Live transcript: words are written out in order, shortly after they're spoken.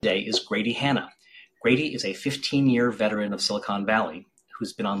Today is Grady Hannah. Grady is a 15-year veteran of Silicon Valley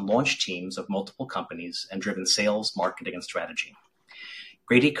who's been on launch teams of multiple companies and driven sales, marketing, and strategy.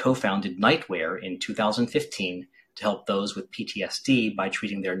 Grady co-founded Nightwear in 2015 to help those with PTSD by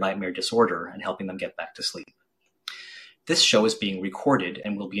treating their nightmare disorder and helping them get back to sleep. This show is being recorded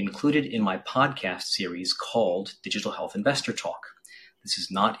and will be included in my podcast series called Digital Health Investor Talk. This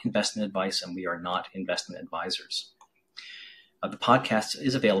is not investment advice, and we are not investment advisors. The podcast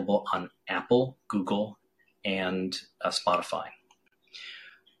is available on Apple, Google, and Spotify.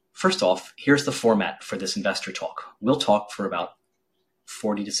 First off, here's the format for this investor talk. We'll talk for about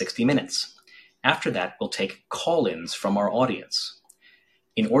 40 to 60 minutes. After that, we'll take call-ins from our audience.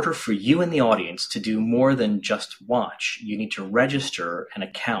 In order for you in the audience to do more than just watch, you need to register an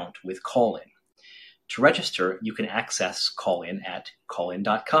account with Callin. To register, you can access Callin at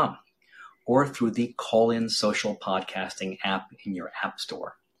callin.com or through the Callin social podcasting app in your app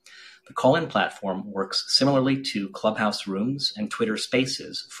store. The Callin platform works similarly to Clubhouse Rooms and Twitter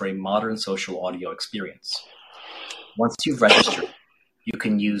Spaces for a modern social audio experience. Once you've registered, you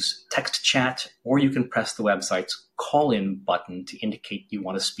can use text chat or you can press the website's call-in button to indicate you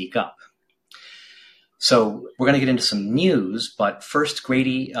want to speak up. So we're going to get into some news, but first,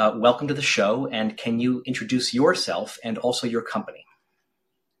 Grady, welcome to the show, and can you introduce yourself and also your company?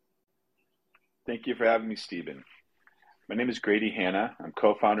 Thank you for having me, Stephen. My name is Grady Hannah. I'm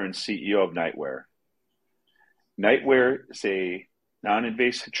co-founder and CEO of Nightwear. Nightwear is a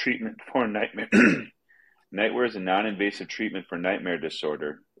non-invasive treatment for nightmare. Nightwear is a non-invasive treatment for nightmare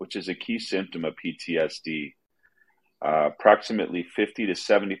disorder, which is a key symptom of PTSD. Approximately 50 to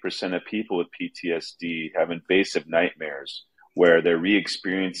 70% of people with PTSD have invasive nightmares where they're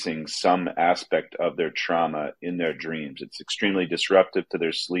re-experiencing some aspect of their trauma in their dreams. It's extremely disruptive to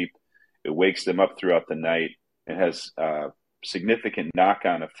their sleep. It wakes them up throughout the night and has significant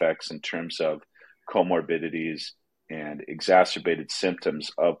knock-on effects in terms of comorbidities and exacerbated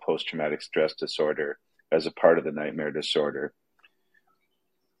symptoms of post-traumatic stress disorder as a part of the nightmare disorder.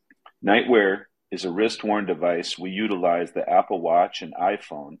 Nightwear is a wrist-worn device. We utilize the Apple Watch and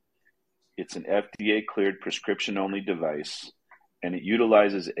iPhone. It's an FDA-cleared prescription-only device, and it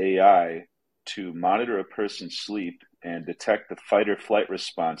utilizes AI to monitor a person's sleep and detect the fight or flight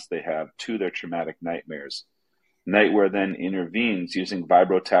response they have to their traumatic nightmares. Nightwear then intervenes using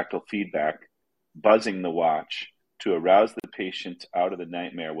vibrotactile feedback, buzzing the watch to arouse the patient out of the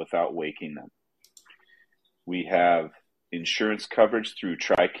nightmare without waking them. We have insurance coverage through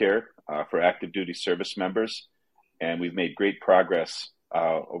TRICARE for active duty service members, and we've made great progress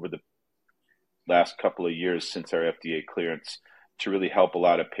over the last couple of years since our FDA clearance to really help a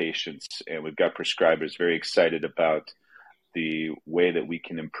lot of patients, and we've got prescribers very excited about the way that we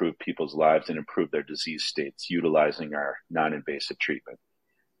can improve people's lives and improve their disease states utilizing our non-invasive treatment.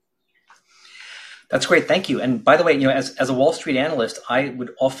 That's great. Thank you. And by the way, as a Wall Street analyst, I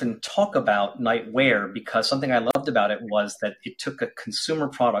would often talk about Nightwear because something I loved about it was that it took a consumer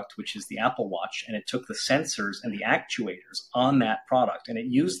product, which is the Apple Watch, and it took the sensors and the actuators on that product, and it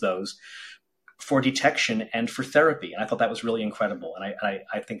used those for detection and for therapy. And I thought that was really incredible. And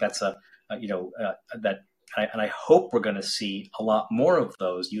I think that's I hope we're going to see a lot more of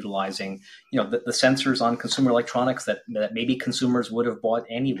those utilizing, the sensors on consumer electronics that maybe consumers would have bought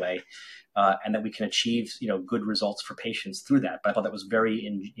anyway. And that we can achieve, good results for patients through that. But I thought that was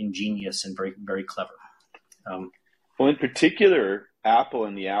very ingenious and very, very clever. Well, in particular, Apple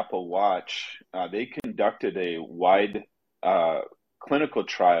and the Apple Watch, they conducted a wide clinical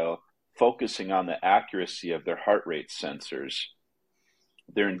trial focusing on the accuracy of their heart rate sensors,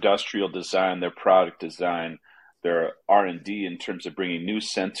 their industrial design, their product design, their R&D in terms of bringing new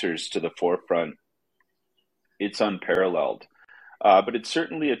sensors to the forefront. It's unparalleled. But it's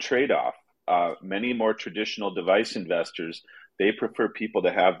certainly a trade-off. Many more traditional device investors, they prefer people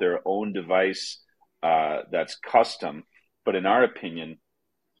to have their own device that's custom. But in our opinion,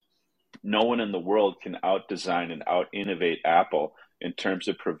 no one in the world can out-design and out-innovate Apple in terms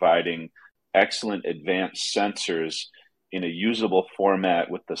of providing excellent advanced sensors in a usable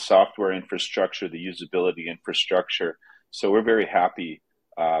format with the software infrastructure, the usability infrastructure. So we're very happy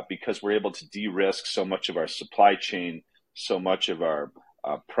because we're able to de-risk so much of our supply chain, so much of our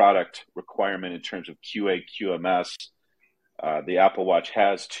product requirement in terms of QA, QMS. The Apple Watch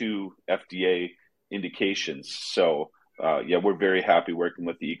has 2 FDA indications. So, we're very happy working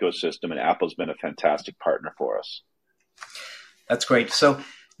with the ecosystem, and Apple's been a fantastic partner for us. That's great. So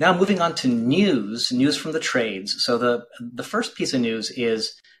now moving on to news from the trades. So the first piece of news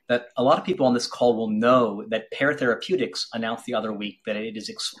is that a lot of people on this call will know that Pear Therapeutics announced the other week that it is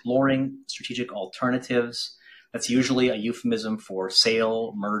exploring strategic alternatives That's usually a euphemism for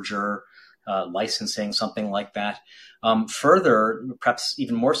sale, merger, licensing, something like that. Further, perhaps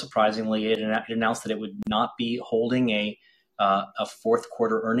even more surprisingly, it announced that it would not be holding a fourth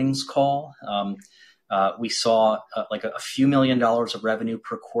quarter earnings call. We saw like a few $1,000,000 of revenue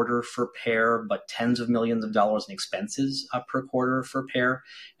per quarter for Pear, but tens of millions of dollars in expenses per quarter for Pear.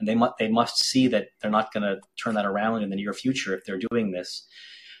 And they must see that they're not going to turn that around in the near future if they're doing this.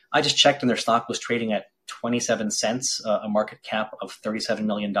 I just checked, and their stock was trading at 27 cents, a market cap of $37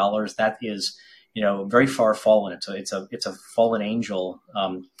 million. That is, very far fallen. It's a fallen angel.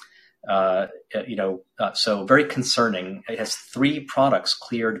 So very concerning. It has 3 products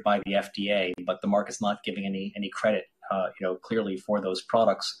cleared by the FDA, but the market's not giving any credit, clearly for those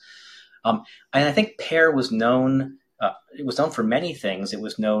products. And I think Pear was known. It was known for many things. It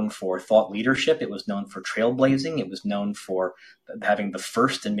was known for thought leadership. It was known for trailblazing. It was known for having the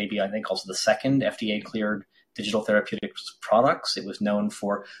first and maybe I think also the second FDA-cleared digital therapeutics products. It was known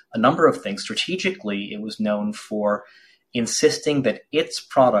for a number of things. Strategically, it was known for insisting that its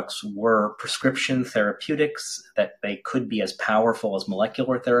products were prescription therapeutics, that they could be as powerful as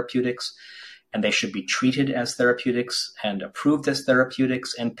molecular therapeutics, and they should be treated as therapeutics and approved as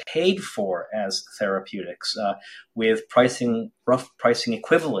therapeutics and paid for as therapeutics with rough pricing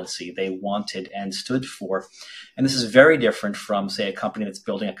equivalency they wanted and stood for. And this is very different from, say, a company that's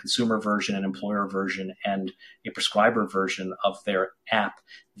building a consumer version, an employer version, and a prescriber version of their app.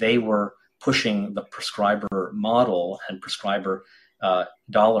 They were pushing the prescriber model and prescriber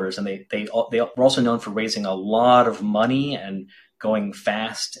dollars, and they were also known for raising a lot of money and going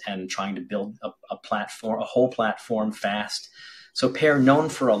fast and trying to build a whole platform fast. So Pear known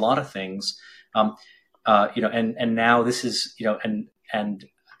for a lot of things, and now this is, and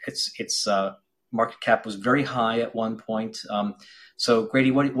its market cap was very high at one point. So Grady,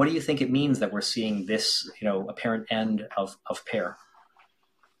 what do you think it means that we're seeing this, apparent end of Pear?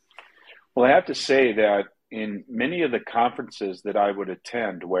 Well, I have to say that in many of the conferences that I would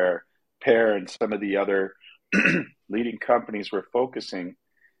attend where Pear and some of the other leading companies were focusing,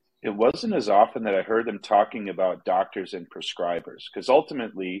 it wasn't as often that I heard them talking about doctors and prescribers, because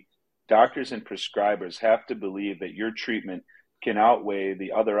ultimately doctors and prescribers have to believe that your treatment can outweigh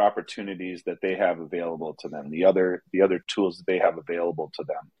the other opportunities that they have available to them, the other tools that they have available to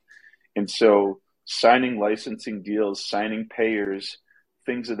them. And so signing licensing deals, signing payers,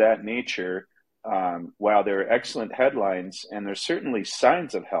 things of that nature, while there are excellent headlines and there's certainly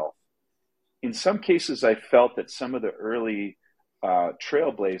signs of health, in some cases, I felt that some of the early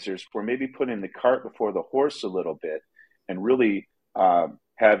trailblazers were maybe putting the cart before the horse a little bit and really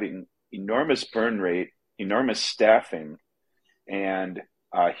having enormous burn rate, enormous staffing, and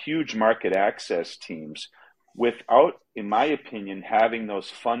huge market access teams without, in my opinion, having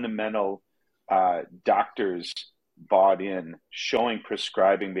those fundamental doctors bought in, showing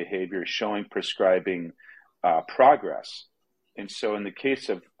prescribing behavior, showing prescribing progress. And so in the case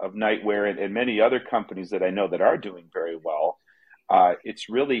of Nightwear and many other companies that I know that are doing very well, it's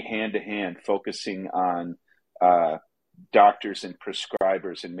really hand-to-hand focusing on doctors and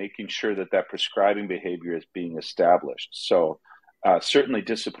prescribers and making sure that prescribing behavior is being established. So certainly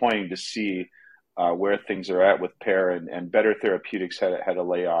disappointing to see where things are at with Pear, and Better Therapeutics had a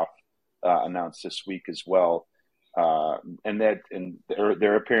layoff announced this week as well. And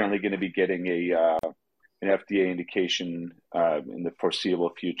they're apparently going to be getting an FDA indication in the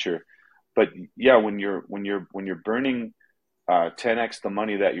foreseeable future. But yeah, when you're burning 10x the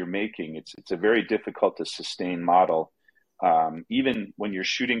money that you're making, it's a very difficult to sustain model. Even when you're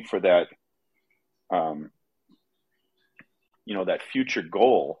shooting for that, that future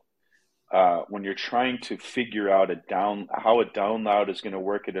goal, when you're trying to figure out how a download is going to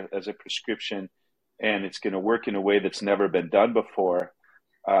work as a prescription, and it's going to work in a way that's never been done before.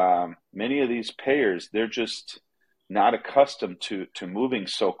 Many of these payers, they're just not accustomed to moving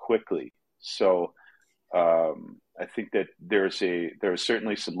so quickly. So I think that there are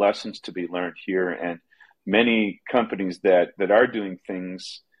certainly some lessons to be learned here, and many companies that are doing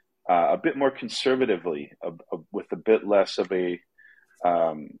things a bit more conservatively, with a bit less of a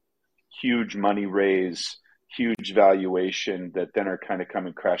huge money raise, huge valuation, that then are kind of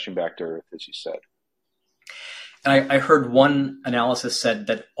coming crashing back to earth, as you said. And I heard one analysis said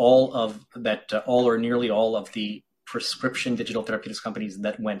that all or nearly all of the prescription digital therapeutics companies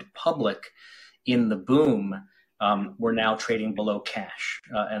that went public in the boom were now trading below cash,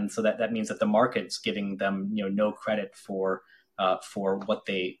 and so that means that the market's giving them no credit for what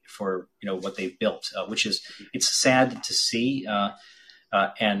they've built, which is, it's sad to see,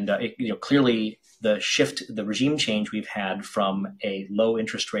 and clearly the shift, the regime change we've had from a low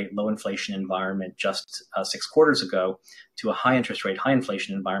interest rate, low inflation environment just 6 quarters ago to a high interest rate, high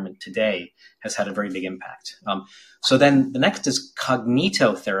inflation environment today has had a very big impact. So then the next is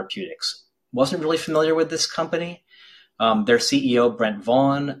Cognito Therapeutics. Wasn't really familiar with this company. Their CEO, Brent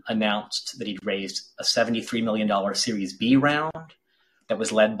Vaughn, announced that he'd raised a $73 million Series B round that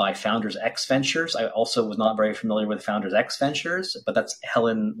was led by Founders X Ventures. I also was not very familiar with Founders X Ventures, but that's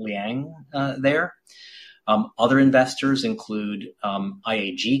Helen Liang there. Other investors include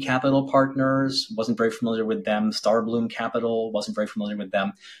IAG Capital Partners, wasn't very familiar with them. Starbloom Capital, wasn't very familiar with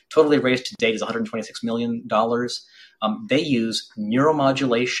them. Totally raised to date is $126 million. They use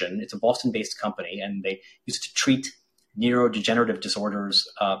neuromodulation. It's a Boston-based company, and they use it to treat neurodegenerative disorders,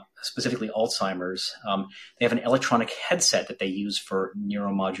 specifically Alzheimer's. They have an electronic headset that they use for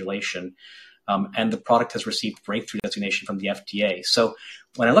neuromodulation, and the product has received breakthrough designation from the FDA. So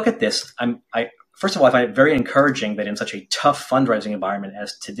when I look at this, first of all, I find it very encouraging that in such a tough fundraising environment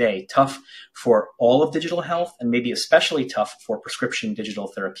as today, tough for all of digital health and maybe especially tough for prescription digital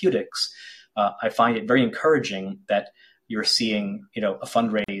therapeutics, I find it very encouraging that you're seeing, a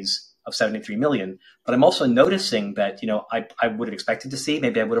fundraise of 73 million. But I'm also noticing that, I would have expected to see,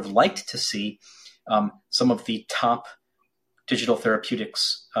 maybe I would have liked to see some of the top digital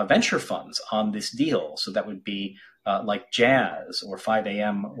therapeutics venture funds on this deal. So that would be like Jazz or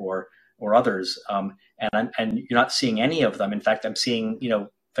 5AM or others. And you're not seeing any of them. In fact, I'm seeing,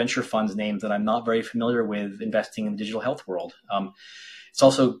 venture funds names that I'm not very familiar with investing in the digital health world. It's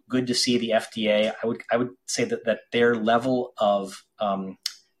also good to see the FDA. I would say that their level of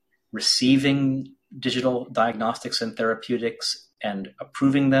receiving digital diagnostics and therapeutics and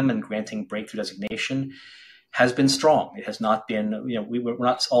approving them and granting breakthrough designation has been strong. It has not been, we're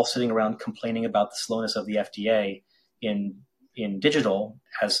not all sitting around complaining about the slowness of the FDA in digital,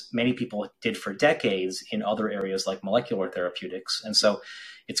 as many people did for decades in other areas like molecular therapeutics. And so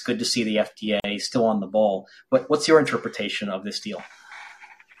it's good to see the FDA still on the ball. What's your interpretation of this deal?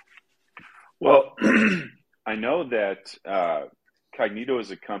 Well, I know that Cognito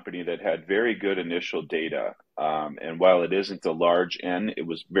is a company that had very good initial data. And while it isn't a large N, it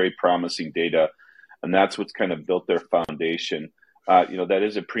was very promising data. And that's what's kind of built their foundation. That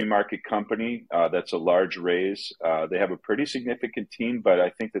is a pre-market company. That's a large raise. They have a pretty significant team, but I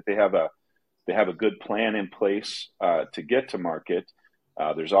think that they have a good plan in place to get to market.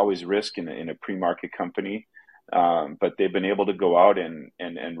 There's always risk in a pre-market company. But they've been able to go out and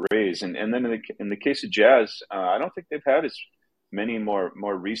raise. And then in the case of Jazz, I don't think they've had as many more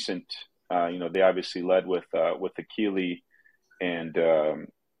recent, they obviously led with Akili and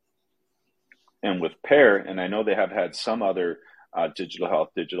with Pear, and I know they have had some other digital health,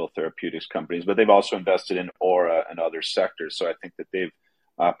 digital therapeutics companies, but they've also invested in Aura and other sectors. So I think that they've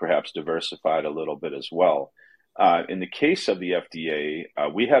perhaps diversified a little bit as well. In the case of the FDA,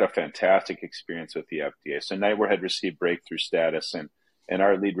 we had a fantastic experience with the FDA. So Nightwear had received breakthrough status, and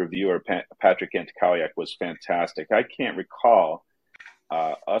our lead reviewer, Patrick Antikowiak, was fantastic. I can't recall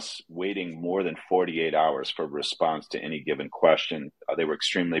us waiting more than 48 hours for a response to any given question. They were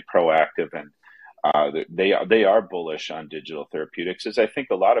extremely proactive, and they are bullish on digital therapeutics, as I think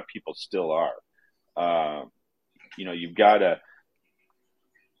a lot of people still are. You've got to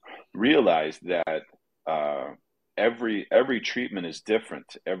realize that every treatment is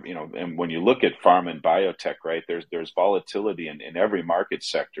different. And when you look at pharma and biotech, right, there's volatility in every market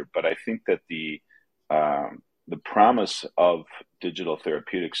sector. But I think that the promise of digital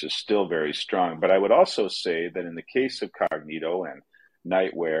therapeutics is still very strong. But I would also say that in the case of Cognito and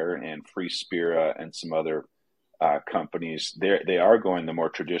Nightwear and FreeSpira and some other companies, they are going the more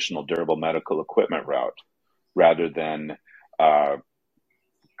traditional durable medical equipment route rather than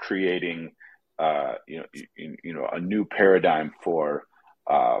creating a new paradigm for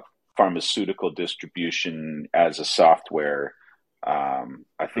pharmaceutical distribution as a software.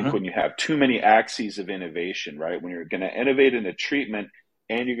 I think when you have too many axes of innovation, right, when you're going to innovate in a treatment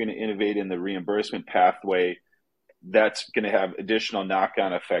and you're going to innovate in the reimbursement pathway, that's going to have additional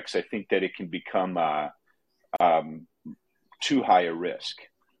knock-on effects. I think that it can become too high a risk.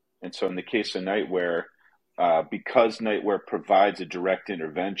 And so in the case of Nightwear, because Nightwear provides a direct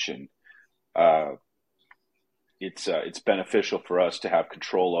intervention, it's beneficial for us to have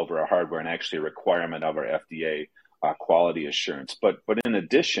control over our hardware and actually a requirement of our FDA quality assurance. But in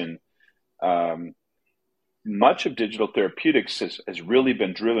addition, much of digital therapeutics has really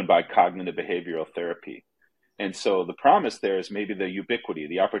been driven by cognitive behavioral therapy. And so the promise there is maybe the ubiquity,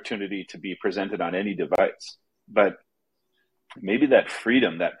 the opportunity to be presented on any device. But maybe that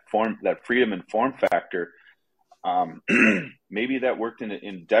freedom and form factor maybe that worked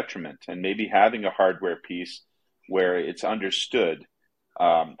in detriment, and maybe having a hardware piece where it's understood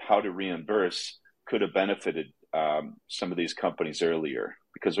how to reimburse could have benefited some of these companies earlier.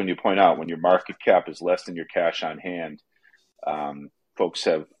 Because when you point out, when your market cap is less than your cash on hand, folks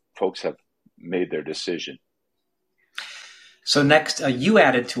have made their decision. So next, you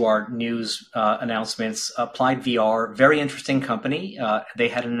added to our news announcements Applied VR, very interesting company. They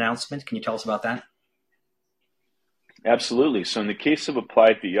had an announcement. Can you tell us about that? Absolutely. So in the case of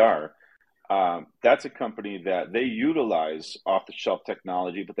Applied VR, that's a company that they utilize off-the-shelf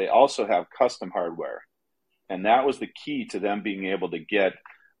technology, but they also have custom hardware. And that was the key to them being able to get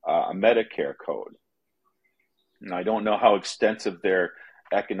a Medicare code. And I don't know how extensive their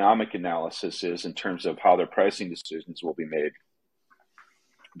economic analysis is in terms of how their pricing decisions will be made.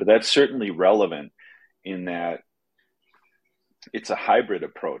 But that's certainly relevant in that it's a hybrid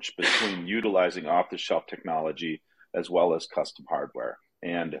approach between utilizing off-the-shelf technology as well as custom hardware.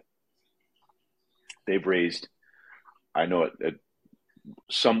 And they've raised, I know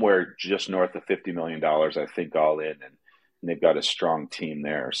somewhere just north of $50 million, I think, all in, and they've got a strong team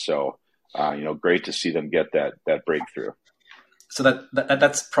there. So, great to see them get that breakthrough. So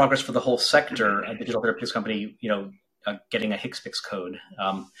that's progress for the whole sector. A digital therapeutics company, getting a HCPCS code.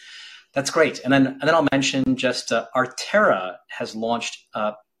 That's great. And then I'll mention just Artera has launched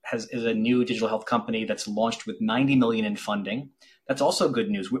is a new digital health company that's launched with $90 million in funding. That's also good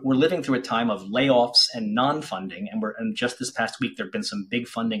news. We're living through a time of layoffs and non-funding, and just this past week there have been some big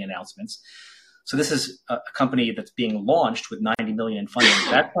funding announcements. So this is a company that's being launched with $90 million in funding.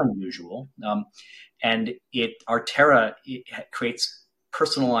 That's unusual. And Artera creates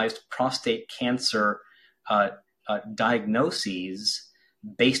personalized prostate cancer diagnoses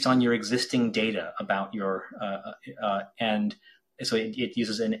based on your existing data about your and so it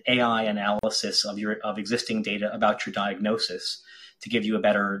uses an AI analysis of existing data about your diagnosis to give you a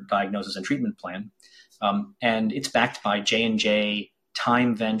better diagnosis and treatment plan. And it's backed by J&J,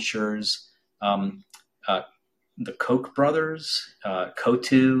 Time Ventures, the Koch brothers,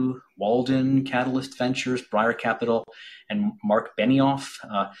 Cotu, Walden, Catalyst Ventures, Briar Capital, and Mark Benioff.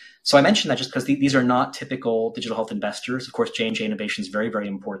 So I mentioned that just because these are not typical digital health investors. Of course, J&J Innovation is very, very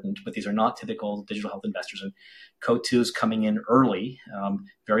important, but these are not typical digital health investors. And Cotu is coming in early,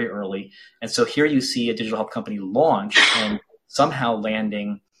 very early. And so here you see a digital health company launch and somehow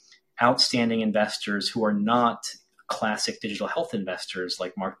landing outstanding investors who are not classic digital health investors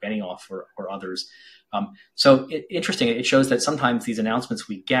like Mark Benioff or others. So interesting. It shows that sometimes these announcements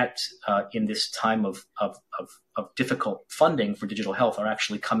we get in this time of difficult funding for digital health are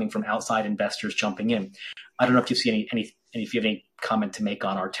actually coming from outside investors jumping in. I don't know if you see if you have any comment to make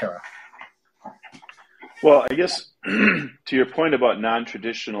on Artera. Well, I guess to your point about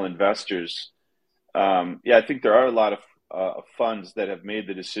non-traditional investors, I think there are a lot of funds that have made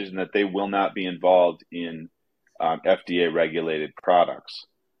the decision that they will not be involved in FDA-regulated products.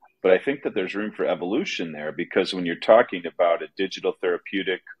 But I think that there's room for evolution there, because when you're talking about a digital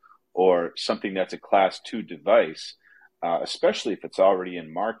therapeutic or something that's a class 2 device, especially if it's already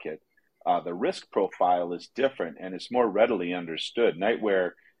in market, the risk profile is different and it's more readily understood.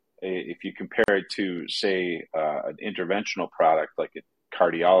 Nightwear, if you compare it to, say, an interventional product like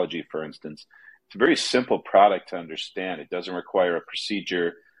cardiology, for instance, it's a very simple product to understand. It doesn't require a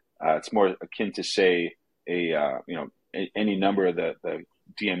procedure. It's more akin to, say, any number of the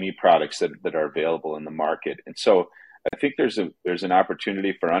DME products that are available in the market. And so I think there's an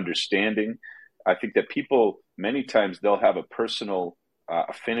opportunity for understanding. I think that people, many times, they'll have a personal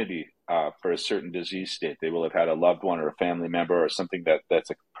affinity for a certain disease state. They will have had a loved one or a family member or something that's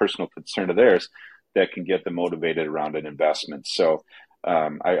a personal concern of theirs that can get them motivated around an investment. So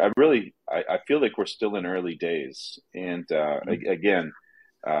I feel like we're still in early days. And again,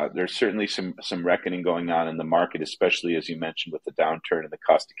 there's certainly some reckoning going on in the market, especially as you mentioned with the downturn in the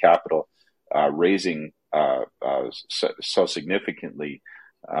cost of capital raising so significantly.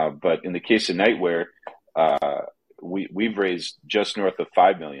 But in the case of Nightwear, we've raised just north of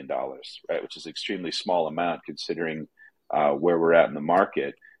 $5 million, right, which is an extremely small amount considering where we're at in the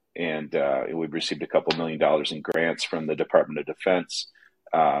market. And we've received a couple $1 million in grants from the Department of Defense.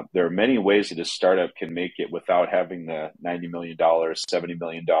 There are many ways that a startup can make it without having the $90 million, $70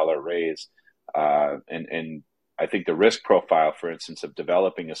 million raise. And I think the risk profile, for instance, of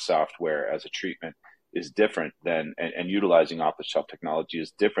developing a software as a treatment is different than, and utilizing off-the-shelf technology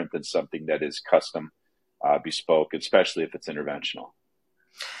is different than something that is custom, bespoke, especially if it's interventional.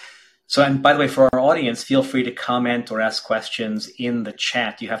 So, and by the way, for our audience, feel free to comment or ask questions in the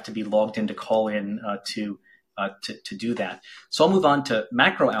chat. You have to be logged in to call in to to do that. So I'll move on to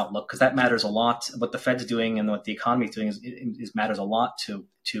macro outlook because that matters a lot. What the Fed's doing and what the economy is doing is matters a lot to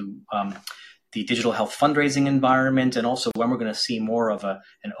the digital health fundraising environment, and also when we're going to see more of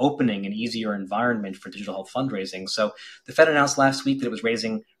an opening and easier environment for digital health fundraising. So the Fed announced last week that it was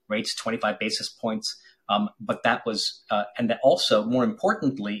raising rates 25 basis points. But that was, and that also, more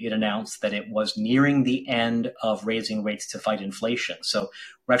importantly, it announced that it was nearing the end of raising rates to fight inflation. So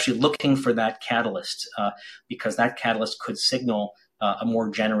we're actually looking for that catalyst because that catalyst could signal a more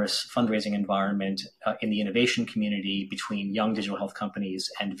generous fundraising environment in the innovation community between young digital health companies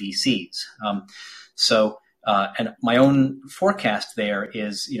and VCs. And my own forecast there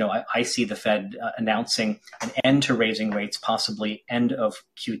is, I see the Fed announcing an end to raising rates, possibly end of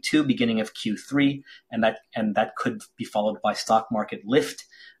Q2, beginning of Q3, and that could be followed by stock market lift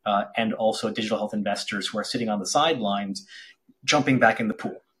and also digital health investors who are sitting on the sidelines jumping back in the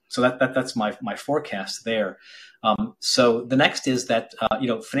pool. So that's my forecast there. So the next is that,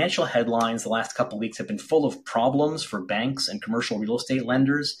 financial headlines the last couple of weeks have been full of problems for banks and commercial real estate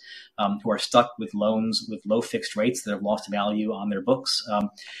lenders who are stuck with loans with low fixed rates that have lost value on their books.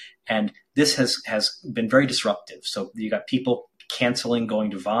 And this has been very disruptive. So you got people canceling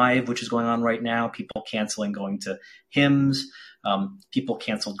going to Vive, which is going on right now, people canceling going to HIMSS, people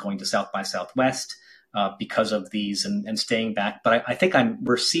canceled going to South by Southwest because of these and staying back. But I think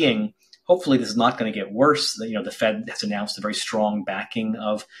we're seeing, hopefully this is not going to get worse. The Fed has announced a very strong backing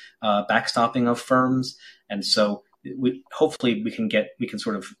of backstopping of firms. And so hopefully we can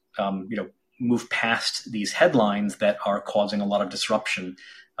sort of, move past these headlines that are causing a lot of disruption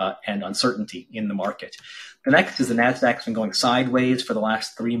and uncertainty in the market. The next is the NASDAQ's been going sideways for the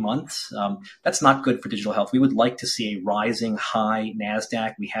last 3 months. That's not good for digital health. We would like to see a rising high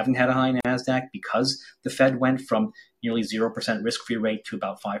NASDAQ. We haven't had a high NASDAQ because the Fed went from nearly 0% risk-free rate to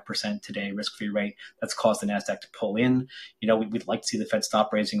about 5% today risk-free rate. That's caused the NASDAQ to pull in. We'd like to see the Fed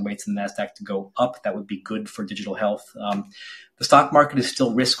stop raising rates and the NASDAQ to go up. That would be good for digital health. The stock market is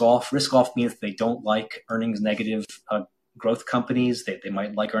still risk-off. Risk-off means they don't like earnings negative growth companies. They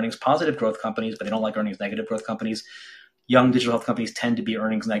might like earnings positive growth companies, but they don't like earnings negative growth companies. Young digital health companies tend to be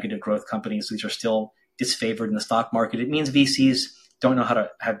earnings negative growth companies. These are still disfavored in the stock market. It means VCs don't know how to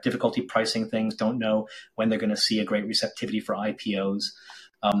have difficulty pricing things, don't know when they're going to see a great receptivity for IPOs.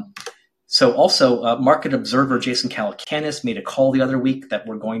 So also, market observer Jason Calacanis made a call the other week that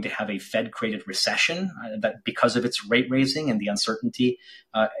we're going to have a Fed-created recession that because of its rate raising and the uncertainty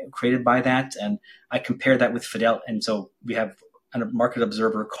created by that. And I compare that with Fidelity. And so we have a market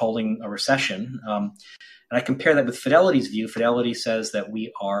observer calling a recession. And I compare that with Fidelity's view. Fidelity says that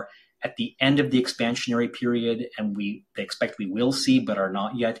we are at the end of the expansionary period, and they expect we will see, but are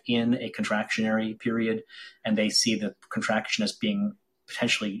not yet in a contractionary period. And they see the contraction as being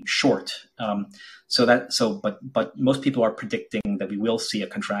potentially short. But most people are predicting that we will see a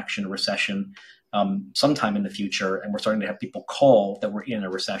contraction, a recession sometime in the future. And we're starting to have people call that we're in a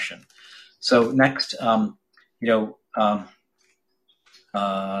recession. So next,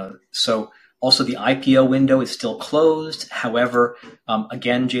 so also the IPO window is still closed. However,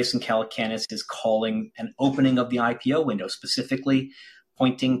 again, Jason Calacanis is calling an opening of the IPO window, specifically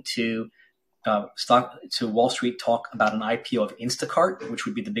pointing to Wall Street talk about an IPO of Instacart, which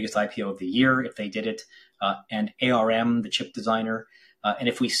would be the biggest IPO of the year if they did it, and ARM, the chip designer. And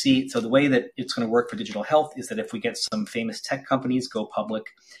if we see, so the way that it's going to work for digital health is that if we get some famous tech companies go public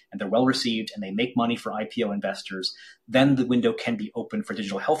and they're well received and they make money for IPO investors, then the window can be open for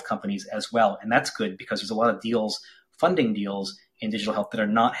digital health companies as well. And that's good because there's a lot of deals, funding deals in digital health that are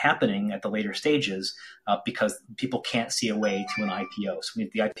not happening at the later stages because people can't see a way to an IPO. So we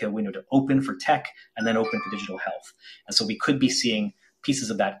need the IPO window to open for tech and then open for digital health. And so we could be seeing pieces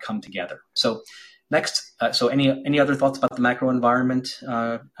of that come together. So next, so any other thoughts about the macro environment,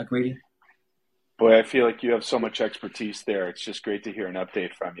 Grady? Boy, I feel like you have so much expertise there. It's just great to hear an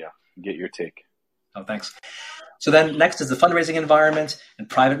update from you and get your take. Oh, thanks. So then next is the fundraising environment and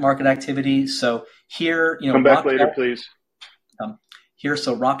private market activity. So here, come back later, please.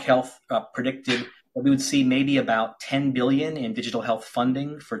 So Rock Health predicted that we would see maybe about $10 billion in digital health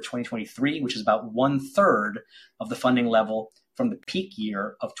funding for 2023, which is about 1/3 of the funding level from the peak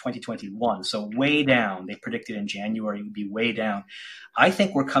year of 2021. So way down. They predicted in January it would be way down. I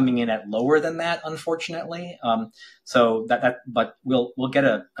think we're coming in at lower than that, unfortunately. But we'll get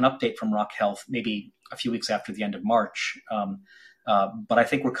an update from Rock Health maybe a few weeks after the end of March. But I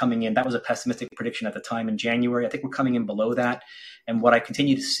think we're coming in. That was a pessimistic prediction at the time in January. I think we're coming in below that. And what I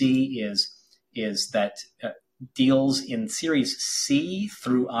continue to see is that deals in Series C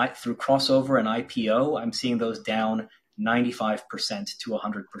through crossover and IPO, I'm seeing those down 95% to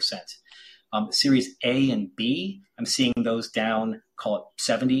 100%. Series A and B, I'm seeing those down, call it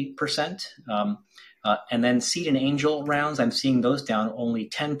 70%. And then seed and angel rounds, I'm seeing those down only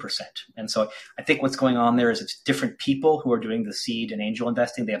 10%. And so I think what's going on there is it's different people who are doing the seed and angel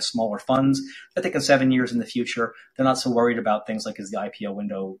investing. They have smaller funds. I think in 7 years in the future, they're not so worried about things like, is the IPO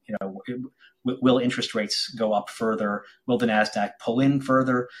window, will interest rates go up further? Will the NASDAQ pull in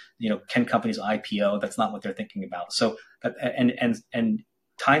further? Can companies IPO? That's not what they're thinking about. So, and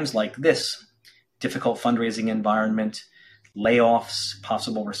times like this, difficult fundraising environment, layoffs,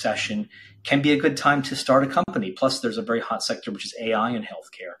 possible recession, can be a good time to start a company. Plus, there's a very hot sector, which is AI and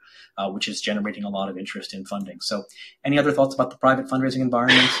healthcare, which is generating a lot of interest in funding. So any other thoughts about the private fundraising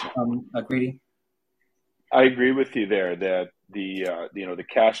environment, Grady? I agree with you there that the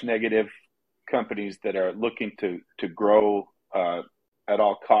cash negative companies that are looking to grow at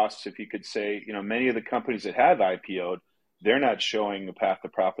all costs, if you could say, many of the companies that have IPO'd, they're not showing a path to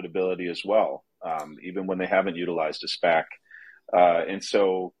profitability as well, even when they haven't utilized a SPAC. And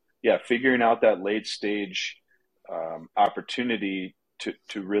so, figuring out that late stage opportunity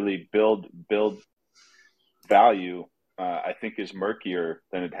to really build value, I think is murkier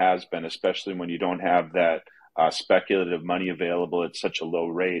than it has been, especially when you don't have that speculative money available at such a low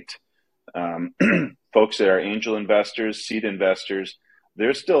rate. Folks that are angel investors, seed investors,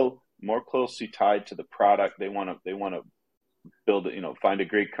 they're still more closely tied to the product. They want to build, find a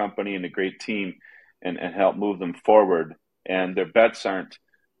great company and a great team and help move them forward. And their bets aren't,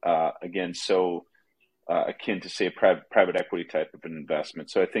 again, so akin to, say, a private equity type of an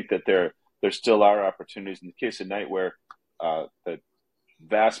investment. So I think that there still are opportunities. In the case of Nightware, the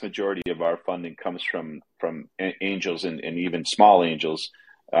vast majority of our funding comes from angels and even small angels.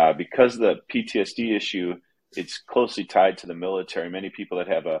 Because of the PTSD issue, it's closely tied to the military. Many people that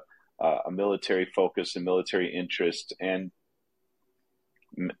have a military focus and military interest, and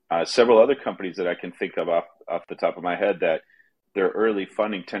several other companies that I can think of off the top of my head, that their early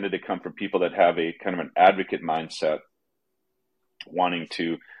funding tended to come from people that have a kind of an advocate mindset, wanting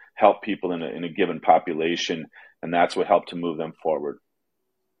to help people in a given population, and that's what helped to move them forward.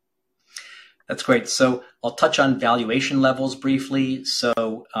 That's great. So I'll touch on valuation levels briefly.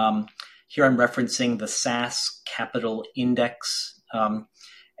 So here I'm referencing the SAS Capital Index,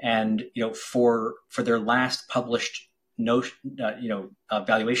 and for their last published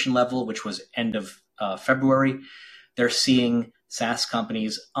valuation level, which was end of February, they're seeing SaaS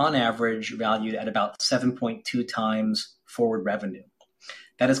companies on average valued at about 7.2 times forward revenue.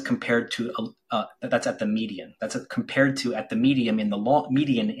 That is compared to that's at the median. That's compared to at the median in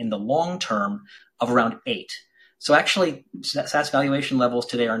the long term of around 8. So actually, SaaS valuation levels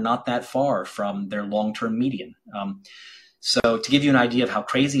today are not that far from their long-term median. So to give you an idea of how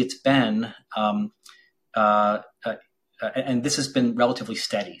crazy it's been, and this has been relatively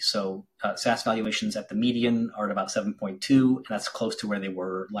steady. So SaaS valuations at the median are at about 7.2, and that's close to where they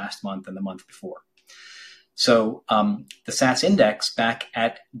were last month and the month before. So the SaaS index back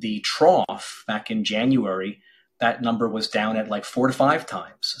at the trough back in January, that number was down at like 4 to 5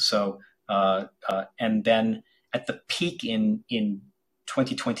 times. So and then at the peak in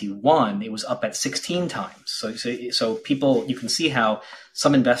 2021, it was up at 16 times. So people, you can see how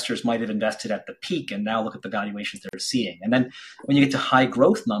some investors might have invested at the peak and now look at the valuations they're seeing. And then when you get to high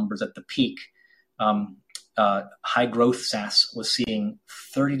growth numbers at the peak, high growth SaaS was seeing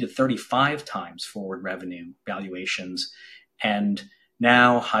 30 to 35 times forward revenue valuations. And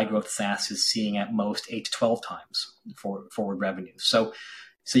now high growth SaaS is seeing at most 8 to 12 times forward revenue. So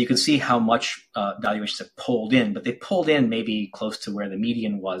you can see how much valuations have pulled in, but they pulled in maybe close to where the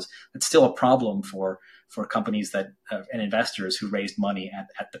median was. It's still a problem for companies that and investors who raised money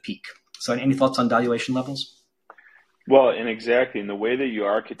at the peak. So any thoughts on valuation levels? Well, and exactly. In the way that you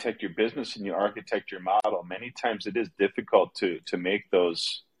architect your business and you architect your model, many times it is difficult to make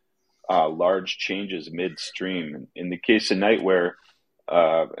those large changes midstream. In the case of Nightware,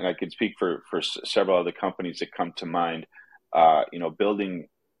 and I can speak for several other companies that come to mind, building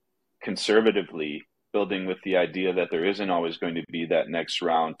conservatively, building with the idea that there isn't always going to be that next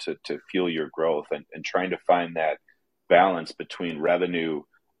round to fuel your growth, and trying to find that balance between revenue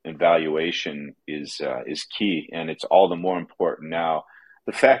and valuation is key. And it's all the more important now.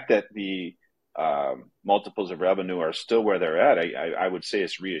 The fact that the multiples of revenue are still where they're at, I would say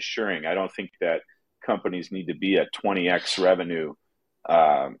it's reassuring. I don't think that companies need to be at 20x revenue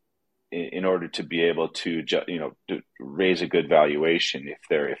in order to be able to raise a good valuation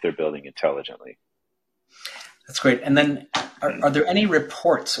if they're building intelligently. That's great. And then are there any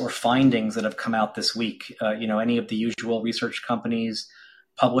reports or findings that have come out this week? Any of the usual research companies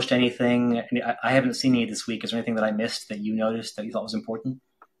published anything? I haven't seen any this week. Is there anything that I missed that you noticed that you thought was important?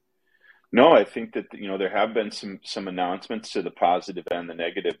 No, I think that there have been some announcements to the positive and the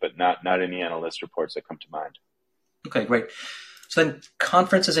negative, but not any analyst reports that come to mind. Okay, great. So then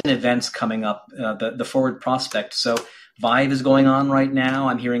conferences and events coming up, the forward prospect. So Vive is going on right now.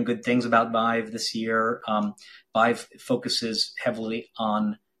 I'm hearing good things about Vive this year. Vive focuses heavily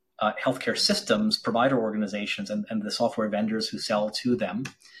on healthcare systems, provider organizations, and the software vendors who sell to them.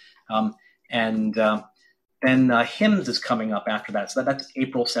 Then HIMSS is coming up after that. So that's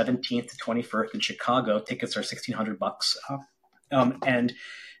April 17th to 21st in Chicago. Tickets are $1,600. And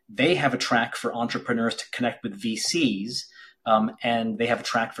they have a track for entrepreneurs to connect with VCs. And they have a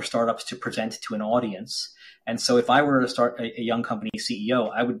track for startups to present to an audience. And so if I were to start a young company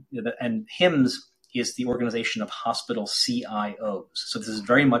CEO, and HIMSS is the organization of hospital CIOs. So this is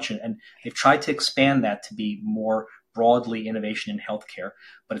very much, and they've tried to expand that to be more broadly innovation in healthcare,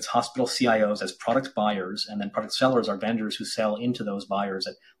 but it's hospital CIOs as product buyers, and then product sellers are vendors who sell into those buyers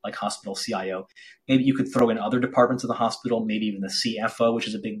like hospital CIO. Maybe you could throw in other departments of the hospital, maybe even the CFO, which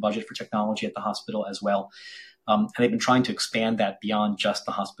is a big budget for technology at the hospital as well. And they've been trying to expand that beyond just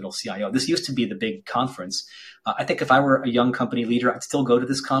the hospital CIO. This used to be the big conference. I think if I were a young company leader, I'd still go to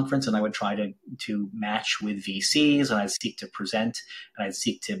this conference and I would try to match with VCs, and I'd seek to present, and I'd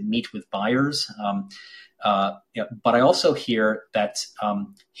seek to meet with buyers. But I also hear that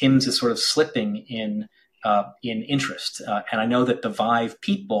HIMSS is sort of slipping in interest. And I know that the Vive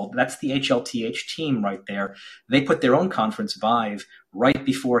people, that's the HLTH team right there, they put their own conference, Vive, right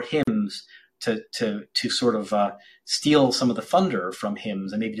before HIMSS to sort of steal some of the thunder from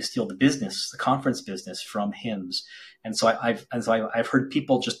HIMSS and maybe to steal the conference business from HIMSS. And so I've heard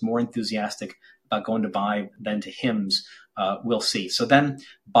people just more enthusiastic about going to Vive than to HIMSS. We'll see. So then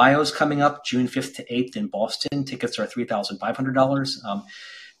Bio's coming up June 5th to 8th in Boston. Tickets are $3,500.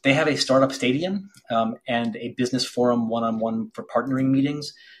 They have a startup stadium and a business forum one-on-one for partnering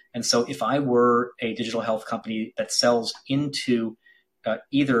meetings. And so if I were a digital health company that sells into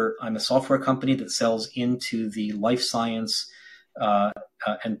either I'm a software company that sells into the life science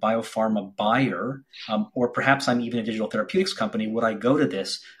and biopharma buyer, or perhaps I'm even a digital therapeutics company, would I go to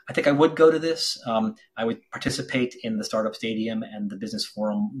this? I think I would go to this. I would participate in the startup stadium and the business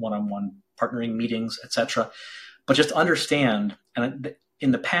forum one-on-one partnering meetings, etc. But just understand, and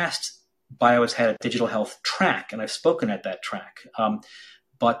in the past, Bio has had a digital health track, and I've spoken at that track.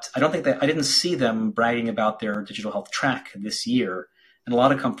 But I didn't see them bragging about their digital health track this year. And a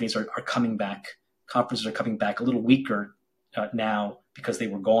lot of companies are coming back. Conferences are coming back a little weaker now because they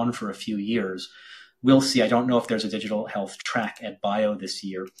were gone for a few years. We'll see. I don't know if there's a digital health track at Bio this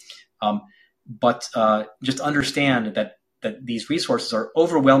year. But just understand that these resources are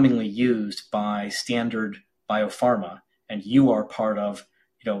overwhelmingly used by standard biopharma, and you are part of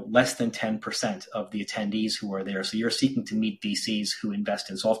less than 10% of the attendees who are there. So you're seeking to meet VCs who invest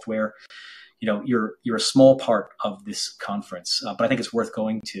in software. You're a small part of this conference, but I think it's worth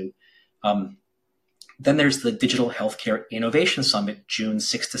going to. Then there's the Digital Healthcare Innovation Summit, June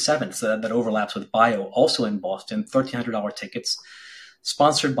 6th to 7th. So that overlaps with Bio, also in Boston, $1,300 tickets,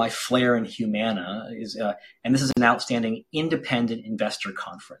 sponsored by Flair and Humana. And this is an outstanding independent investor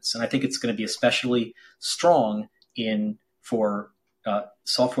conference. And I think it's going to be especially strong for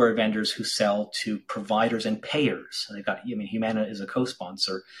software vendors who sell to providers and payers. And Humana is a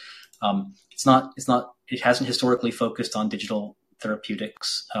co-sponsor. It hasn't historically focused on digital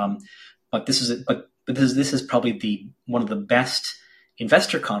therapeutics, but this is probably one of the best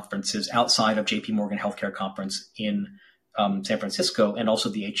investor conferences outside of JP Morgan Healthcare Conference in San Francisco, and also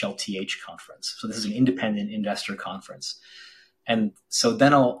the HLTH conference. So this is an independent investor conference. And so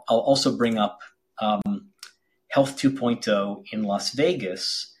then I'll also bring up Health 2.0 in Las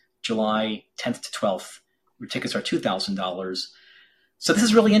Vegas, July 10th to 12th, where tickets are $2,000. So this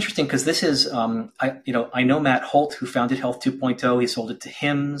is really interesting because this is, I know Matt Holt, who founded Health 2.0. He sold it to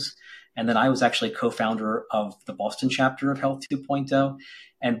HIMSS. And then I was actually co-founder of the Boston chapter of Health 2.0.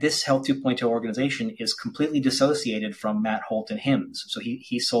 And this Health 2.0 organization is completely dissociated from Matt Holt and HIMSS. So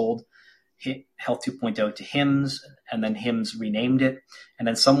he sold Health 2.0 to HIMSS, and then HIMSS renamed it. And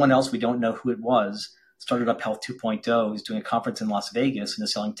then someone else, we don't know who it was, started up Health 2.0. He's doing a conference in Las Vegas and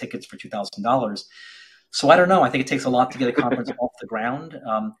is selling tickets for $2,000. So I don't know. I think it takes a lot to get a conference off the ground.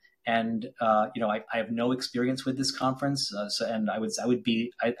 I have no experience with this conference. And I would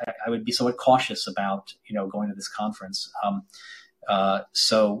be somewhat cautious about, going to this conference.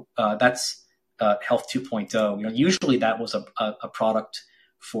 So that's Health 2.0. Usually that was a product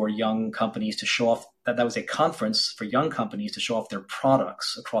for young companies to show off. That was a conference for young companies to show off their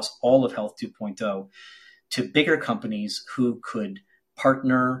products across all of Health 2.0 to bigger companies who could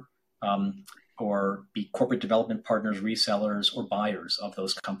partner or be corporate development partners, resellers, or buyers of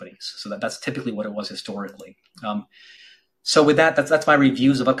those companies. So that's typically what it was historically. So with that's my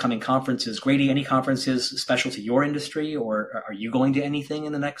reviews of upcoming conferences. Grady, any conferences special to your industry, or are you going to anything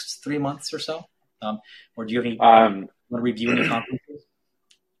in the next 3 months or so? Or do you have any want to review any conferences?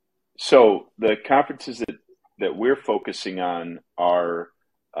 So the conferences that we're focusing on are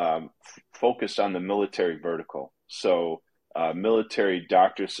focused on the military vertical. So military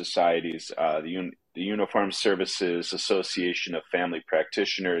doctor societies, the Uniformed Services Association of Family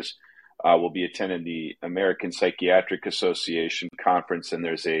Practitioners will be attending the American Psychiatric Association conference, and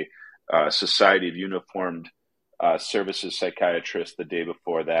there's a Society of Uniformed Services Psychiatrists the day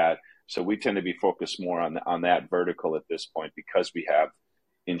before that. So we tend to be focused more on that vertical at this point because we have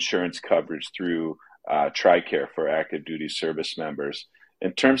insurance coverage through TRICARE for active duty service members.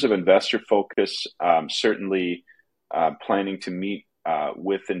 In terms of investor focus, certainly planning to meet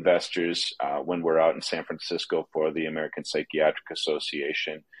with investors when we're out in San Francisco for the American Psychiatric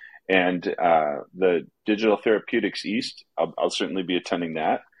Association. And the Digital Therapeutics East, I'll certainly be attending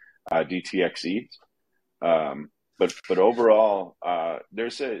that, DTX East. But overall,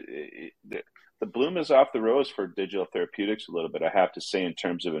 the bloom is off the rose for digital therapeutics a little bit, I have to say, in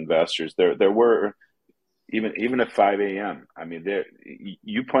terms of investors. There were, even at 5 a.m., I mean,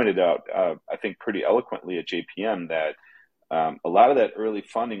 you pointed out, I think pretty eloquently at JPM that a lot of that early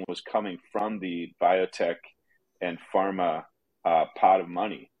funding was coming from the biotech and pharma pot of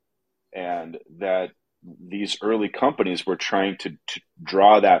money, and that these early companies were trying to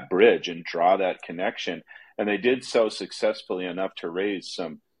draw that bridge and draw that connection. And they did so successfully enough to raise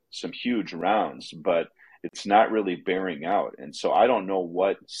some huge rounds, but it's not really bearing out. And so I don't know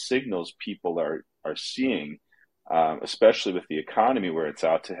what signals people are seeing, especially with the economy where it's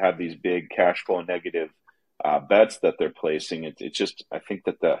out, to have these big cash flow negative bets that they're placing. It's just, I think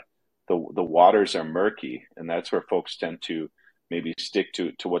that the waters are murky, and that's where folks tend to maybe stick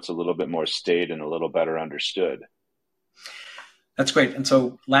to what's a little bit more staid and a little better understood. That's great. And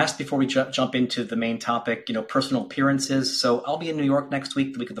so last, before we jump into the main topic, personal appearances. So I'll be in New York next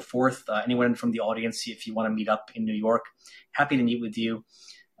week, the week of the 4th. Anyone from the audience, if you want to meet up in New York, happy to meet with you.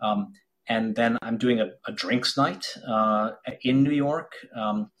 And then I'm doing a drinks night in New York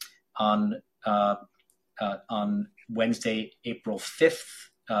on Wednesday, April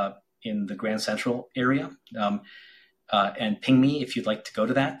 5th in the Grand Central area. And ping me if you'd like to go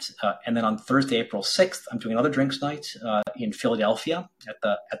to that. And then on Thursday, April 6th, I'm doing another drinks night in Philadelphia at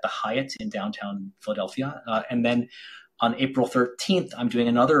the Hyatt in downtown Philadelphia. And then on April 13th, I'm doing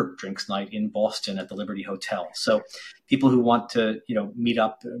another drinks night in Boston at the Liberty Hotel. So people who want to, meet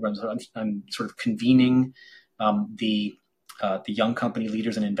up, I'm sort of convening the young company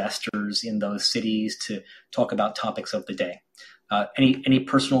leaders and investors in those cities to talk about topics of the day. Any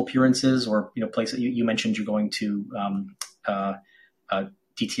personal appearances or places? You mentioned you're going to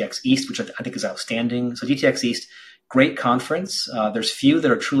DTX East, which I think is outstanding. So DTX East, great conference. There's few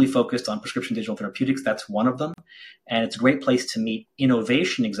that are truly focused on prescription digital therapeutics. That's one of them, and it's a great place to meet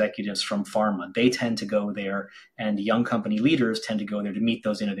innovation executives from pharma. They tend to go there, and young company leaders tend to go there to meet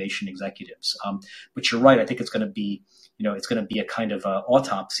those innovation executives. But you're right. I think it's going to be a kind of a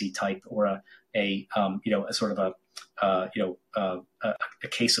autopsy type or a sort of a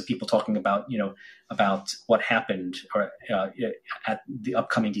case of people talking about what happened or at the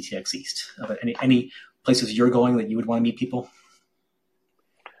upcoming DTX East. Any places you're going that you would want to meet people?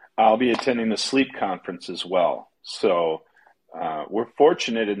 I'll be attending the sleep conference as well. So we're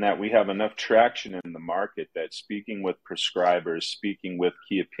fortunate in that we have enough traction in the market that speaking with prescribers, speaking with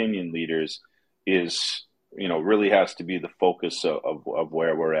key opinion leaders is, really has to be the focus of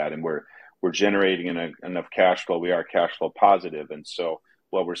where we're at. And we're generating enough cash flow. We are cash flow positive. And so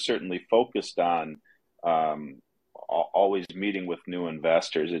while we're certainly focused on always meeting with new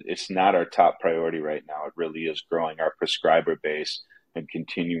investors, it's not our top priority right now. It really is growing our prescriber base and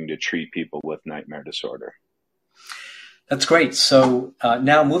continuing to treat people with nightmare disorder. That's great. So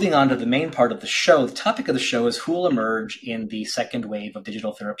now moving on to the main part of the show, the topic of the show is who will emerge in the second wave of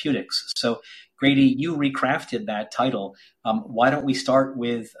digital therapeutics. So Grady, you recrafted that title. Why don't we start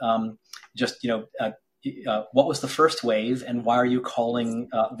with what was the first wave and why are you calling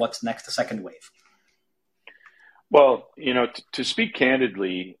what's next the second wave? Well, to speak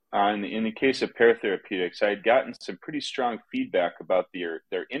candidly, in the case of paratherapeutics, I had gotten some pretty strong feedback about their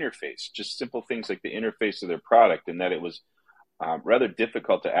interface, just simple things like the interface of their product, and that it was rather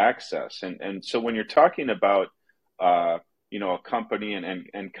difficult to access. And so when you're talking about a company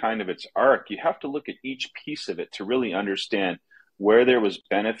and kind of its arc, you have to look at each piece of it to really understand where there was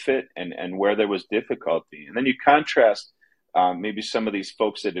benefit and where there was difficulty. And then you contrast maybe some of these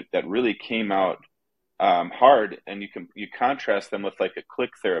folks that really came out hard, and you contrast them with like a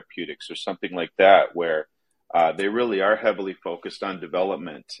Click Therapeutics or something like that, where they really are heavily focused on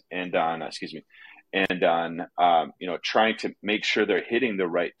development and on trying to make sure they're hitting the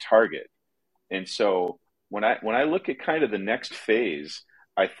right target. And so when I look at kind of the next phase,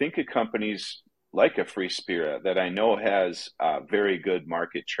 I think of companies like a FreeSpira that I know has very good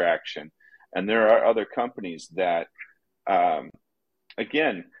market traction, and there are other companies that,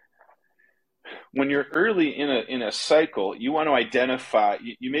 again, when you're early in a cycle, you want to identify.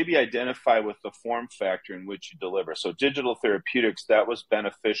 You maybe identify with the form factor in which you deliver. So digital therapeutics, that was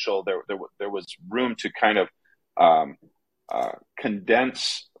beneficial. There was room to kind of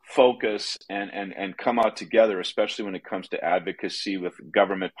condense, focus, and come out together, especially when it comes to advocacy with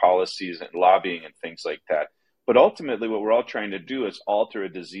government policies and lobbying and things like that. But ultimately, what we're all trying to do is alter a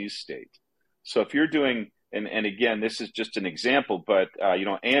disease state. So if you're doing, and again, this is just an example, but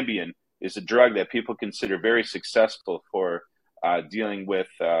Ambien is a drug that people consider very successful for dealing with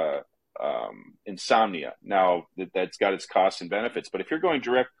insomnia. Now, that's got its costs and benefits, but if you're going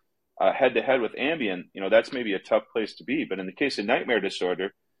direct head-to-head with Ambien, that's maybe a tough place to be. But in the case of nightmare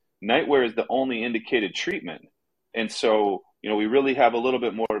disorder, nightmare is the only indicated treatment. And so, we really have a little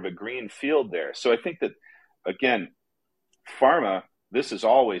bit more of a green field there. So I think that, again, pharma, this is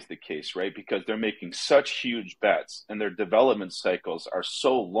always the case, right? Because they're making such huge bets and their development cycles are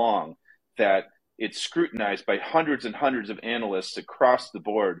so long that it's scrutinized by hundreds and hundreds of analysts across the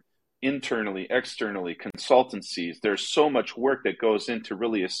board, internally, externally, consultancies. There's so much work that goes into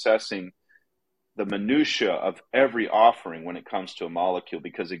really assessing the minutia of every offering when it comes to a molecule,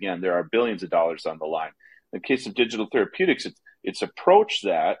 because again, there are billions of dollars on the line. In the case of digital therapeutics, it's approached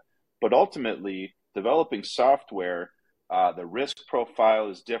that, but ultimately developing software, the risk profile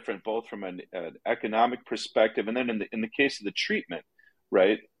is different, both from an economic perspective and then in the case of the treatment,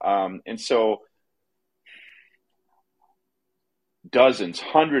 right? And so dozens,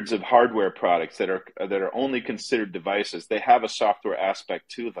 hundreds of hardware products that are only considered devices, they have a software aspect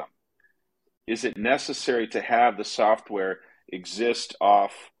to them. Is it necessary to have the software exist on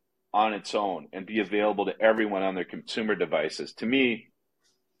its own and be available to everyone on their consumer devices? To me,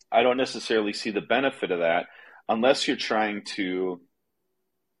 I don't necessarily see the benefit of that unless you're trying to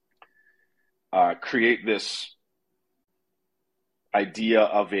create this idea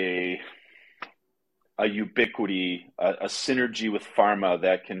of a ubiquity, a synergy with pharma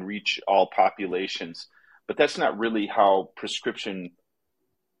that can reach all populations. But that's not really how prescriptions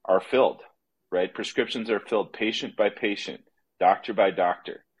are filled, right? Prescriptions are filled patient by patient, doctor by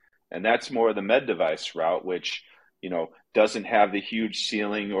doctor. And that's more the med device route, which, doesn't have the huge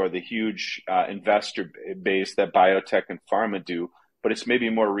ceiling or the huge investor base that biotech and pharma do, but it's maybe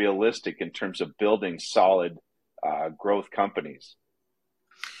more realistic in terms of building solid growth companies.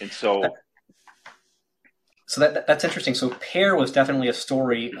 And so that's interesting. So Pear was definitely a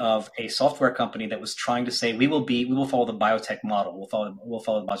story of a software company that was trying to say we will follow the biotech model. We'll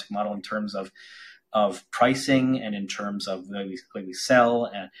follow the biotech model in terms of pricing and in terms of the way we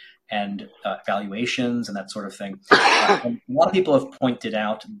sell and valuations and that sort of thing. And a lot of people have pointed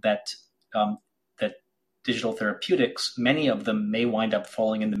out that that digital therapeutics, many of them may wind up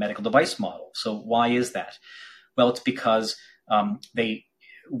falling in the medical device model. So why is that? Well, it's because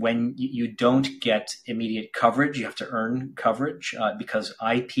when you don't get immediate coverage, you have to earn coverage because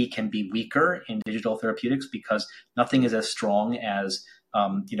IP can be weaker in digital therapeutics because nothing is as strong as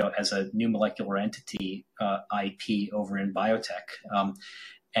as a new molecular entity IP over in biotech.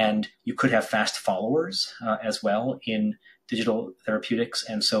 And you could have fast followers as well in digital therapeutics.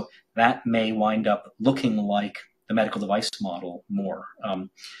 And so that may wind up looking like the medical device model more. And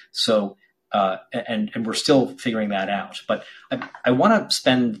we're still figuring that out. But I want to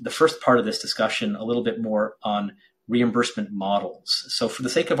spend the first part of this discussion a little bit more on reimbursement models. So for the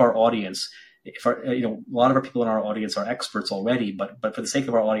sake of our audience, a lot of our people in our audience are experts already, but for the sake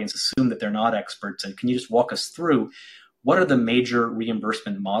of our audience, assume that they're not experts. And can you just walk us through what are the major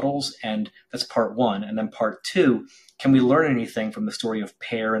reimbursement models? And that's part one. And then part two, can we learn anything from the story of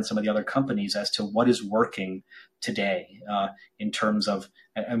Pear and some of the other companies as to what is working today in terms of,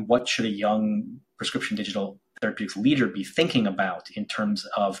 and what should a young prescription digital therapeutics leader be thinking about in terms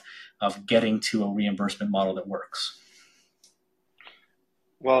of getting to a reimbursement model that works?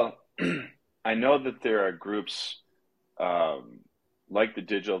 Well, I know that there are groups like the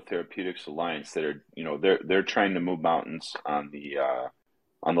Digital Therapeutics Alliance that are, they're trying to move mountains on the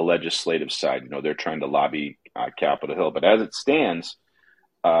legislative side. They're trying to lobby Capitol Hill, but as it stands,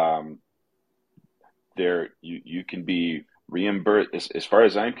 you can be reimbursed. As far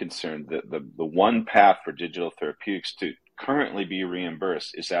as I'm concerned, the one path for digital therapeutics to currently be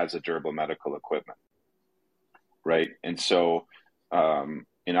reimbursed is as a durable medical equipment, right? And so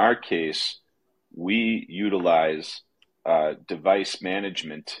in our case, we utilize device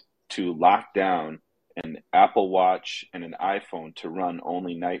management to lock down an Apple Watch and an iPhone to run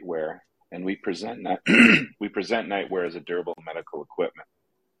only nightwear, and we present nightwear as a durable medical equipment.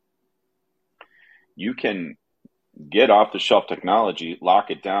 You can get off-the-shelf technology,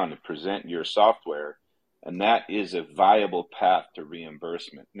 lock it down, and present your software, and that is a viable path to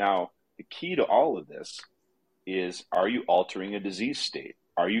reimbursement. Now, the key to all of this is, are you altering a disease state?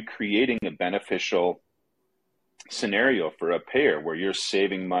 Are you creating a beneficial scenario for a payer where you're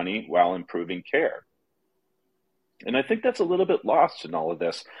saving money while improving care? And I think that's a little bit lost in all of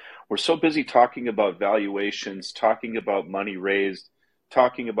this. We're so busy talking about valuations, talking about money raised,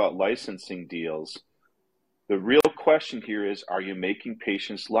 talking about licensing deals. The real question here is, are you making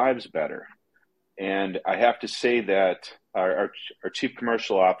patients' lives better? And I have to say that our chief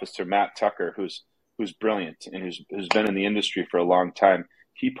commercial officer, Matt Tucker, who's brilliant and who's been in the industry for a long time,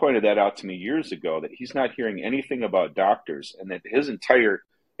 he pointed that out to me years ago, that he's not hearing anything about doctors, and that his entire,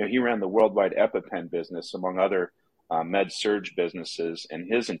 he ran the worldwide EpiPen business among other med-surg businesses,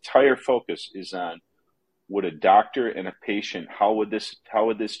 and his entire focus is on, would a doctor and a patient, how would this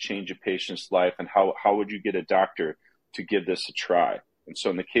change a patient's life, and how would you get a doctor to give this a try? And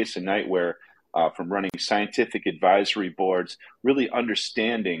so in the case of nightwear, from running scientific advisory boards, really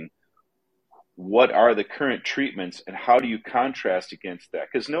understanding what are the current treatments and how do you contrast against that?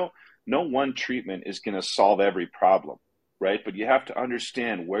 Because no one treatment is going to solve every problem, right? But you have to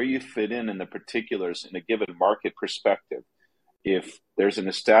understand where you fit in the particulars in a given market perspective. If there's an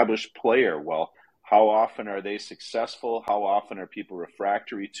established player, well, how often are they successful? How often are people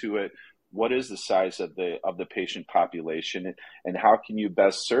refractory to it? What is the size of the patient population, and how can you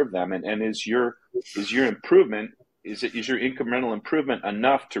best serve them? And is your improvement, is your incremental improvement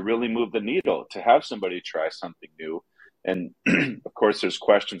enough to really move the needle, to have somebody try something new? And of course, there's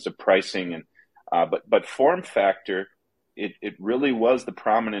questions of pricing, and but form factor, it really was the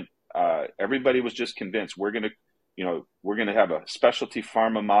prominent. Everybody was just convinced we're gonna have a specialty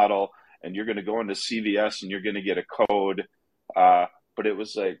pharma model, and you're gonna go into CVS and you're gonna get a code. But it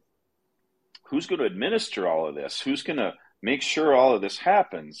was like, who's going to administer all of this? Who's going to make sure all of this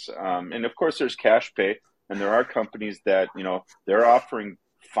happens? And of course, there's cash pay, and there are companies that, they're offering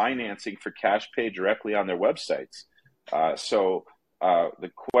financing for cash pay directly on their websites. So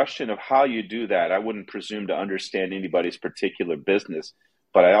the question of how you do that, I wouldn't presume to understand anybody's particular business,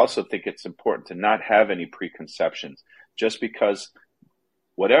 but I also think it's important to not have any preconceptions. Just because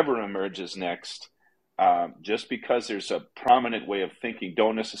whatever emerges next, just because there's a prominent way of thinking,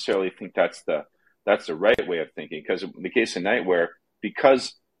 don't necessarily think that's the right way of thinking. Because in the case of nightwear,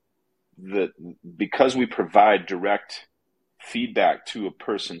 because we provide direct feedback to a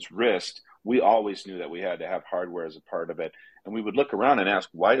person's wrist, we always knew that we had to have hardware as a part of it. And we would look around and ask,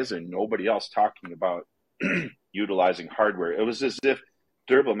 why is there nobody else talking about utilizing hardware? It was as if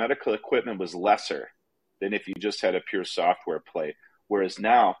durable medical equipment was lesser than if you just had a pure software play. Whereas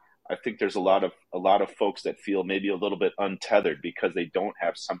now, I think there's a lot of folks that feel maybe a little bit untethered because they don't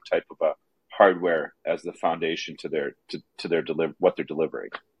have some type of a hardware as the foundation to their what they're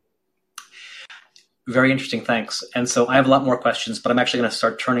delivering. Very interesting, thanks. And so I have a lot more questions, but I'm actually going to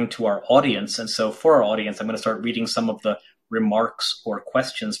start turning to our audience. And so for our audience, I'm going to start reading some of the remarks or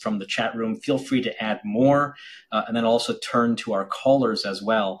questions from the chat room. Feel free to add more, and then also turn to our callers as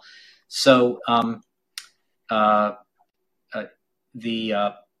well. So I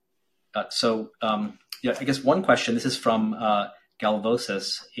guess one question, this is from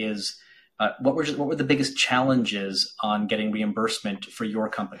Galvosis, is what were the biggest challenges on getting reimbursement for your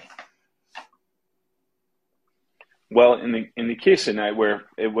company? Well, in the case of nightwear,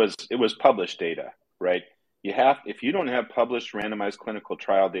 it was published data, right? If you don't have published randomized clinical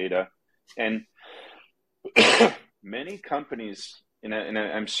trial data, and many companies, and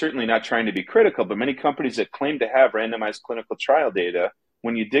I'm certainly not trying to be critical, but many companies that claim to have randomized clinical trial data,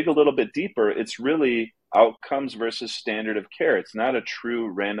 when you dig a little bit deeper, it's really outcomes versus standard of care. It's not a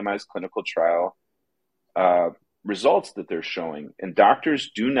true randomized clinical trial results that they're showing. And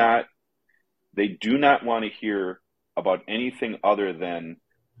doctors do not want to hear about anything other than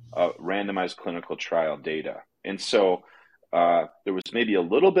randomized clinical trial data. And so there was maybe a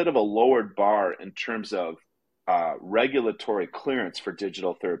little bit of a lowered bar in terms of regulatory clearance for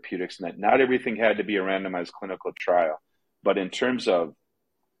digital therapeutics, and that not everything had to be a randomized clinical trial. But in terms of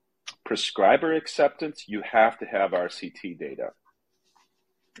prescriber acceptance, you have to have RCT data.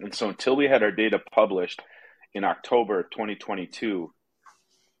 And so until we had our data published in October 2022,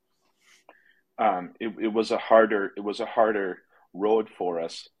 it was a harder road for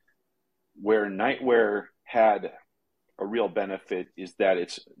us. Where nightwear had a real benefit is that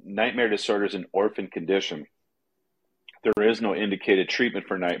nightmare disorder is an orphan condition. There is no indicated treatment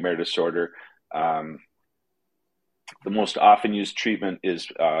for nightmare disorder. The most often used treatment is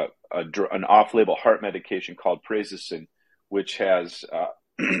an off-label heart medication called prazosin, which has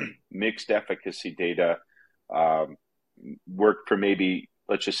mixed efficacy data, worked for maybe,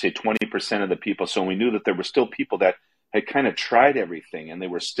 let's just say 20% of the people. So we knew that there were still people that had kind of tried everything and they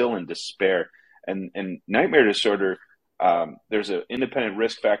were still in despair. And nightmare disorder, there's an independent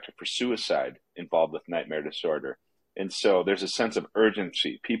risk factor for suicide involved with nightmare disorder. And so there's a sense of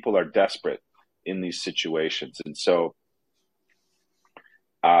urgency. People are desperate in these situations. And so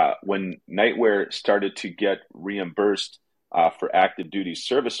when nightwear started to get reimbursed for active duty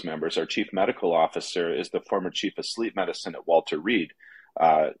service members, our chief medical officer is the former chief of sleep medicine at Walter Reed,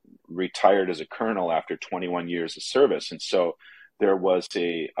 retired as a colonel after 21 years of service. And so there was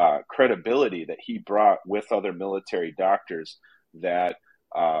a credibility that he brought with other military doctors that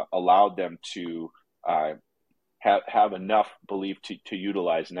allowed them to have enough belief to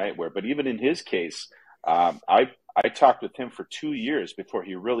utilize nightwear. But even in his case, I talked with him for 2 years before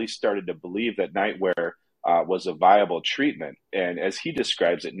he really started to believe that nightwear was a viable treatment. And as he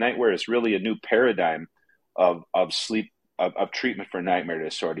describes it, nightwear is really a new paradigm of sleep, of treatment for nightmare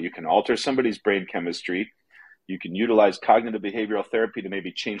disorder. You can alter somebody's brain chemistry. You can utilize cognitive behavioral therapy to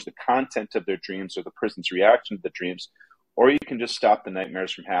maybe change the content of their dreams or the person's reaction to the dreams, or you can just stop the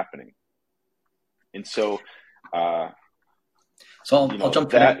nightmares from happening. And so, I'll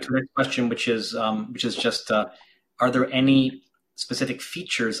jump to the next question, which is just, are there any specific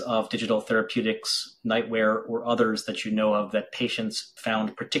features of digital therapeutics, nightwear, or others that you know of that patients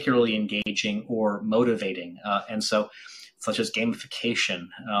found particularly engaging or motivating? And so, such as gamification.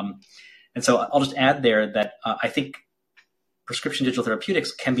 And so I'll just add there that I think prescription digital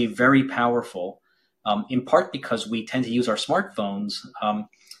therapeutics can be very powerful, in part because we tend to use our smartphones, and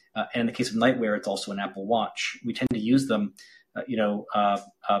in the case of nightwear, it's also an Apple Watch. We tend to use them,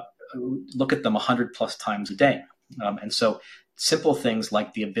 look at them 100 plus times a day. And so simple things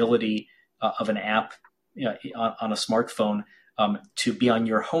like the ability of an app on a smartphone to be on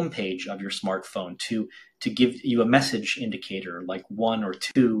your homepage of your smartphone, to give you a message indicator like 1 or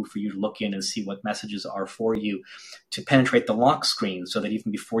 2 for you to look in and see what messages are for you, to penetrate the lock screen so that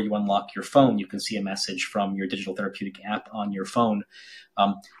even before you unlock your phone, you can see a message from your digital therapeutic app on your phone.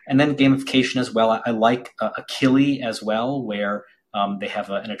 And then gamification as well. I like Achille as well, where they have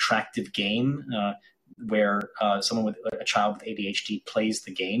an attractive game where someone with a child with ADHD plays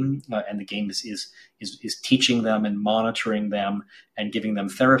the game, and the game is teaching them and monitoring them and giving them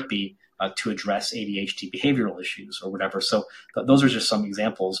therapy to address ADHD behavioral issues or whatever. So those are just some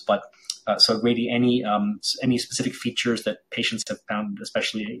examples. But so Grady, any specific features that patients have found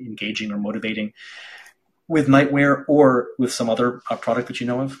especially engaging or motivating with nightwear or with some other product that you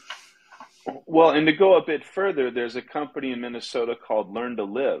know of? Well, and to go a bit further, there's a company in Minnesota called Learn to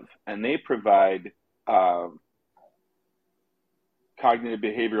Live, and they provide cognitive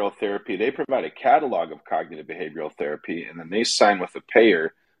behavioral therapy. They provide a catalog of cognitive behavioral therapy, and then they sign with a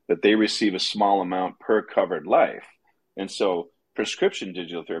payer that they receive a small amount per covered life. And so prescription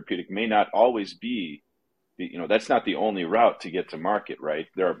digital therapeutic may not always be, that's not the only route to get to market, right?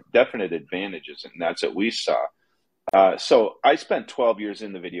 There are definite advantages, and that's what we saw. So I spent 12 years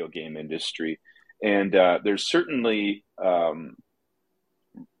in the video game industry, and there's certainly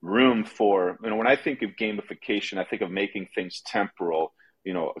room for, when I think of gamification, I think of making things temporal,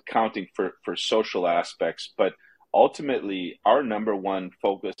 accounting for social aspects. But ultimately, our number one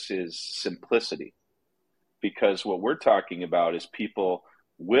focus is simplicity, because what we're talking about is people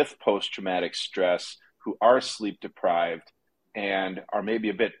with post-traumatic stress who are sleep deprived and are maybe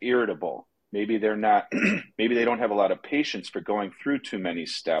a bit irritable. Maybe they're not, maybe they don't have a lot of patience for going through too many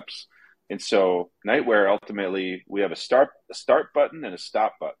steps. And so nightwear, ultimately, we have a start button and a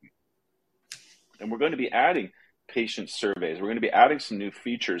stop button. And we're going to be adding patient surveys. We're going to be adding some new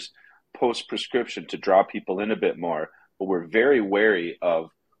features post-prescription to draw people in a bit more. But we're very wary of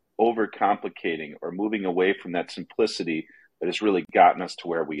overcomplicating or moving away from that simplicity that has really gotten us to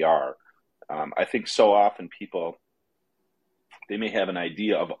where we are. I think so often people, they may have an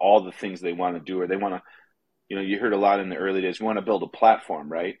idea of all the things they want to do, or they want to, you heard a lot in the early days, we want to build a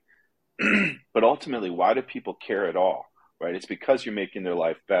platform, right? But ultimately, why do people care at all, right? It's because you're making their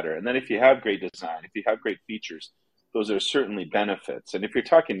life better. And then if you have great design, if you have great features, those are certainly benefits. And if you're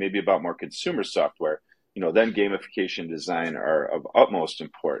talking maybe about more consumer software, then gamification design are of utmost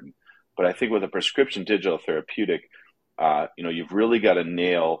importance. But I think with a prescription digital therapeutic, you've really got to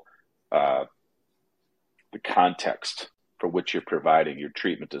nail the context for which you're providing your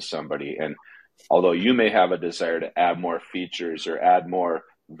treatment to somebody. And although you may have a desire to add more features or add more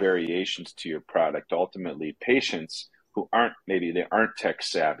variations to your product, ultimately patients who maybe they aren't tech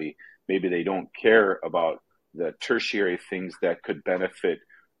savvy, maybe they don't care about the tertiary things that could benefit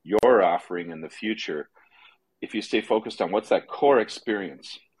your offering in the future. If you stay focused on what's that core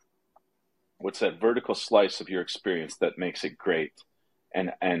experience, what's that vertical slice of your experience that makes it great,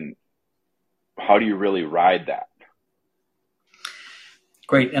 and how do you really ride that?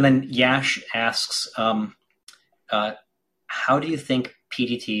 Great. And then Yash asks, how do you think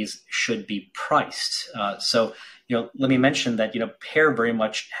PDTs should be priced? So, let me mention that, Pear very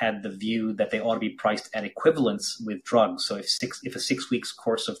much had the view that they ought to be priced at equivalence with drugs. So if a 6 weeks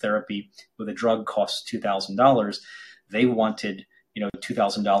course of therapy with a drug costs $2,000, they wanted,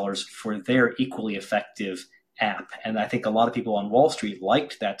 $2,000 for their equally effective app. And I think a lot of people on Wall Street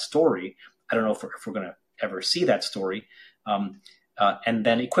liked that story. I don't know if we're going to ever see that story. And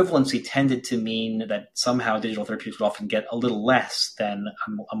then equivalency tended to mean that somehow digital therapeutics would often get a little less than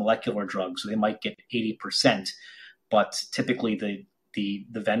a molecular drug. So they might get 80%, but typically the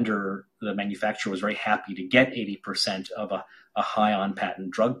vendor, the manufacturer, was very happy to get 80% of a high on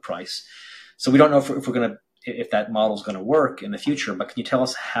patent drug price. So we don't know if that model is going to work in the future, but can you tell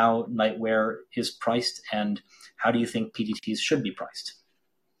us how nightwear is priced and how do you think PDTs should be priced?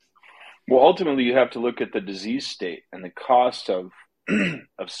 Well, ultimately, you have to look at the disease state and the cost of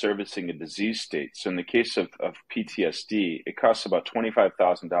servicing a disease state. So in the case of PTSD, it costs about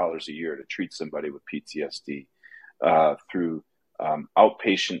 $25,000 a year to treat somebody with PTSD through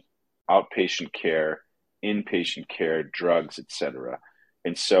outpatient care, inpatient care, drugs, etc.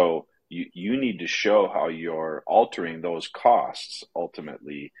 And so you need to show how you're altering those costs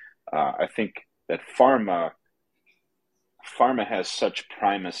ultimately. I think that pharma has such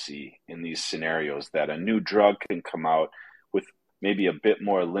primacy in these scenarios that a new drug can come out with maybe a bit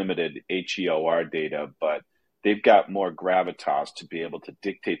more limited HEOR data, but they've got more gravitas to be able to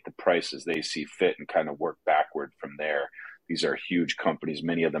dictate the prices they see fit and kind of work backward from there. These are huge companies,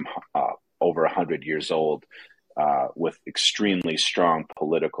 many of them over 100 years old, with extremely strong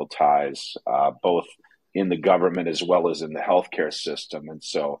political ties, both in the government as well as in the healthcare system. And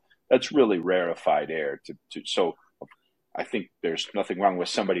so that's really rarefied air. So I think there's nothing wrong with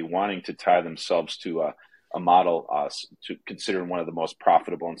somebody wanting to tie themselves to a model to consider one of the most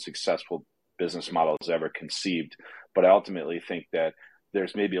profitable and successful business models ever conceived. But I ultimately think that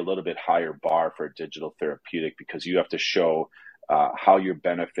there's maybe a little bit higher bar for a digital therapeutic because you have to show how you're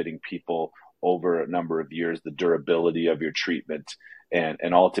benefiting people over a number of years, the durability of your treatment,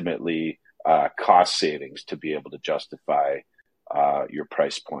 and ultimately cost savings to be able to justify your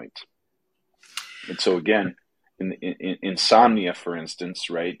price point. And so again, in insomnia, for instance,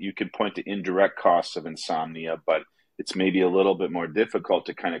 right, you could point to indirect costs of insomnia, but it's maybe a little bit more difficult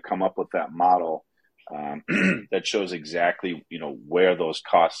to kind of come up with that model that shows exactly, where those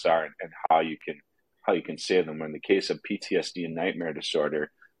costs are and how you can save them. In the case of PTSD and nightmare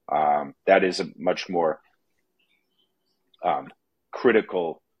disorder, that is a much more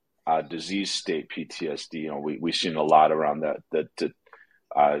critical disease state. PTSD, we've seen a lot around the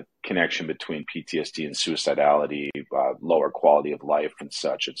connection between PTSD and suicidality, lower quality of life and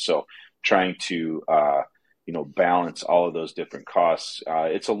such. And so trying to, balance all of those different costs,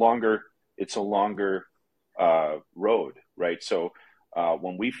 it's a longer road, right? So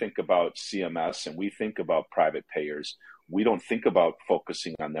when we think about CMS and we think about private payers, we don't think about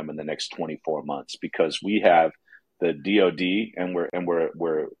focusing on them in the next 24 months because we have the DoD and we're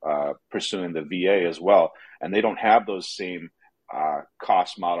pursuing the VA as well, and they don't have those same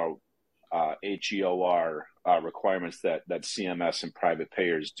cost model HEOR requirements that CMS and private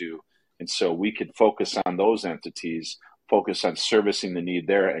payers do. And so we could focus on those entities, focus on servicing the need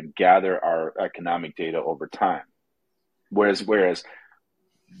there, and gather our economic data over time. Whereas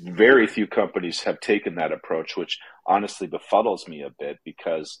very few companies have taken that approach, which honestly befuddles me a bit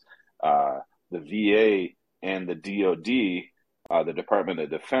because the VA and the DoD, the Department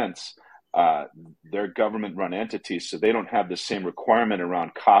of Defense, they're government-run entities, so they don't have the same requirement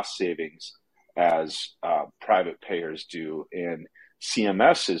around cost savings as private payers do. And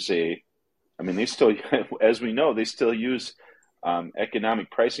CMS they still, as we know, they still use economic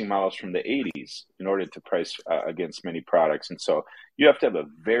pricing models from the 80s in order to price against many products. And so you have to have a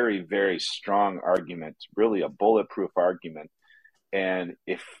very, very strong argument, really a bulletproof argument. And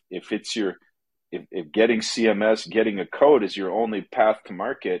if getting CMS, getting a code is your only path to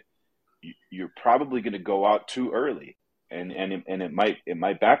market, you're probably going to go out too early, and it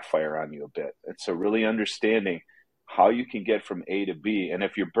might backfire on you a bit. And so really understanding how you can get from A to B, and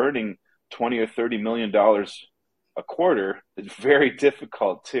if you're burning $20 or $30 million a quarter, it's very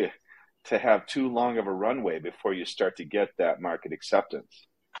difficult to have too long of a runway before you start to get that market acceptance.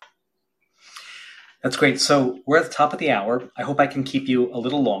 That's great. So we're at the top of the hour. I hope I can keep you a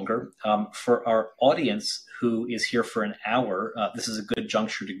little longer. For our audience who is here for an hour, this is a good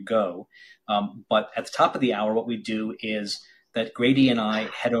juncture to go. But at the top of the hour, what we do is that Grady and I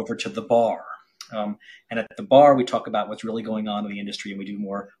head over to the bar. And at the bar, we talk about what's really going on in the industry, and we do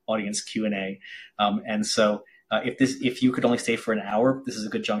more audience Q&A. And so if you could only stay for an hour, this is a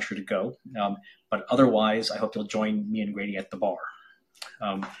good juncture to go. But otherwise, I hope you'll join me and Grady at the bar.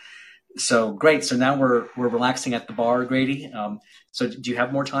 So great. So now we're relaxing at the bar, Grady. So do you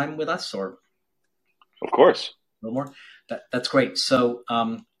have more time with us, or? Of course. A little more? That's great. So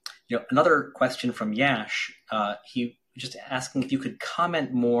another question from Yash. He was just asking if you could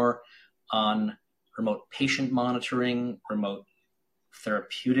comment more on remote patient monitoring, remote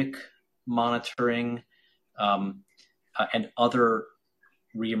therapeutic monitoring, and other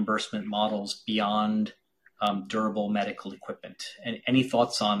reimbursement models beyond durable medical equipment. And any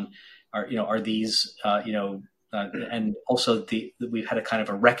thoughts on are these and also we've had a kind of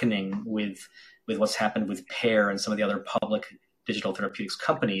a reckoning with what's happened with Pear and some of the other public digital therapeutics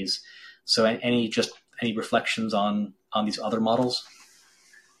companies. So any reflections on these other models?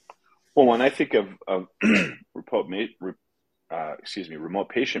 Well, when I think of remote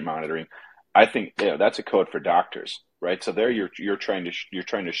patient monitoring, I think that's a code for doctors, right? So there you're trying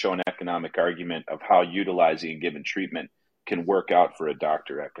to show an economic argument of how utilizing a given treatment can work out for a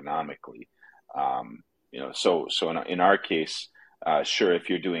doctor economically. So in our case, sure, if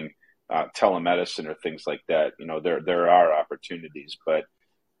you're doing telemedicine or things like that, there are opportunities. But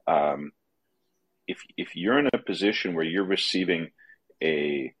if you're in a position where you're receiving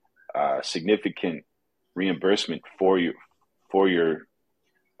a significant reimbursement for your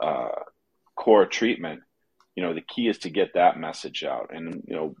core treatment, the key is to get that message out. And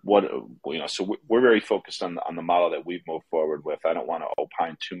so we're very focused on the model that we've moved forward with. I don't want to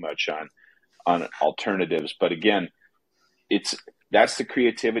opine too much on alternatives, but again, that's the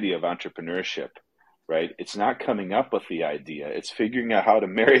creativity of entrepreneurship, right? It's not coming up with the idea; it's figuring out how to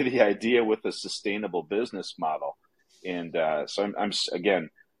marry the idea with a sustainable business model. And so I'm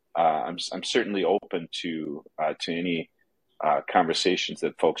certainly open to any conversations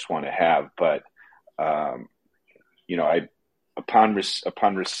that folks want to have, but upon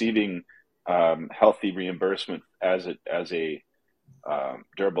receiving healthy reimbursement as a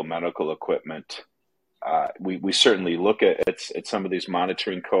durable medical equipment, we certainly look at some of these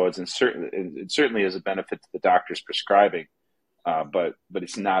monitoring codes, and certainly as a benefit to the doctors prescribing, but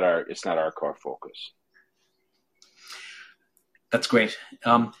it's not our core focus. That's great.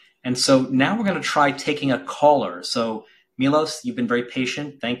 And so now we're going to try taking a caller. So Milos, you've been very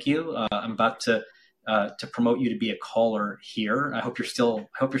patient. Thank you. I'm about to promote you to be a caller here. I hope you're still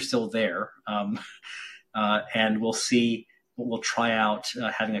there. And we'll see. We'll try out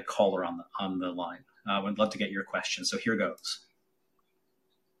having a caller on the line. I'd love to get your question. So here goes.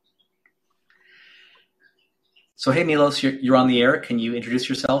 So hey, Milos, you're on the air. Can you introduce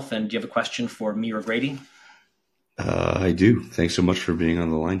yourself, and do you have a question for me or Grady? I do. Thanks so much for being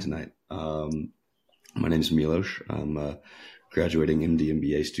on the line tonight. My name is Milos. I'm a graduating MD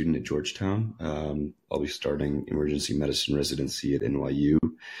MBA student at Georgetown. I'll be starting emergency medicine residency at NYU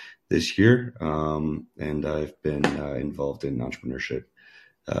this year. And I've been involved in entrepreneurship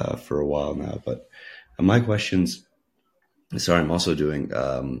for a while now. But my questions, I'm also doing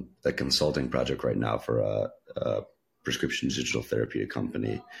a consulting project right now for a prescription digital therapeutic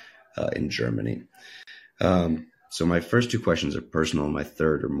company in Germany. So my first two questions are personal. My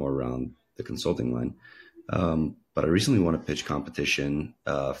third are more around the consulting line. But I recently won a pitch competition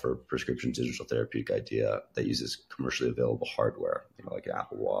for a prescription digital therapeutic idea that uses commercially available hardware, like an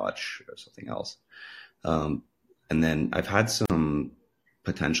Apple Watch or something else. And then I've had some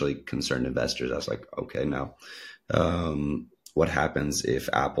potentially concerned investors. I was like, okay, now what happens if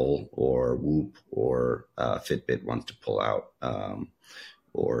Apple or Whoop or Fitbit wants to pull out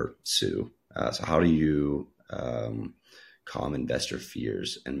or sue? So how do you calm investor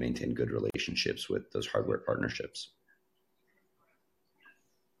fears and maintain good relationships with those hardware partnerships?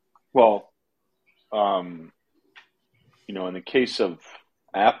 Well, in the case of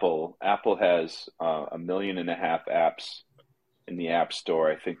Apple has 1.5 million apps in the App Store.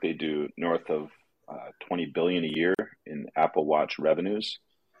 I think they do north of 20 billion a year in Apple Watch revenues.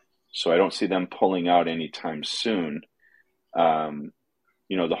 So I don't see them pulling out anytime soon. The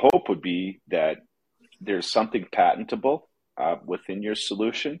hope would be that there's something patentable within your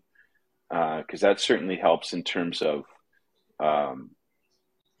solution, because that certainly helps in terms of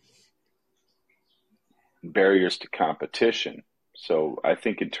barriers to competition. So I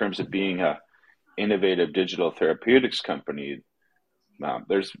think in terms of being a innovative digital therapeutics company,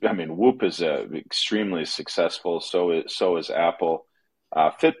 Whoop is extremely successful. So is Apple.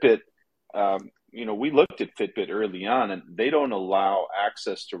 Fitbit, we looked at Fitbit early on, and they don't allow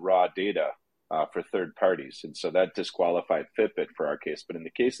access to raw data for third parties, and so that disqualified Fitbit for our case. But in the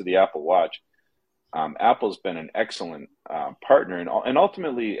case of the Apple Watch, Apple's been an excellent partner, and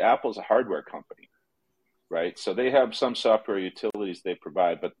ultimately, Apple's a hardware company, right? So they have some software utilities they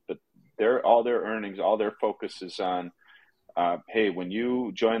provide, but all their earnings, all their focus is on, hey, when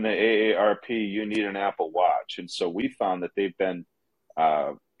you join the AARP, you need an Apple Watch. And so we found that they've been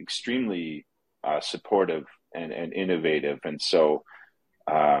extremely supportive and innovative. And so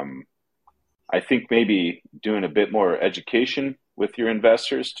I think maybe doing a bit more education with your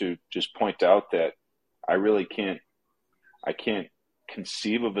investors to just point out that I can't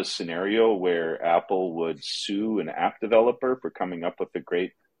conceive of a scenario where Apple would sue an app developer for coming up with a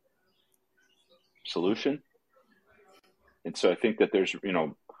great solution. And so I think that there's,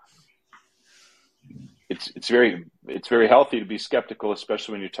 it's very healthy to be skeptical,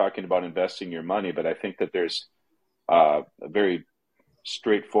 especially when you're talking about investing your money. But I think that there's a very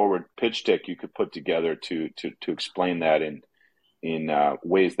straightforward pitch deck you could put together to explain that in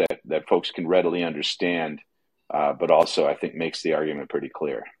ways that folks can readily understand, but also I think makes the argument pretty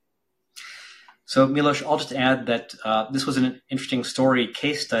clear. So, Milos, I'll just add that this was an interesting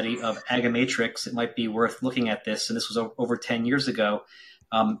case study of Agamatrix. It might be worth looking at this, and this was over 10 years ago.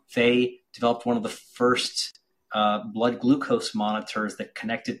 They developed one of the first blood glucose monitors that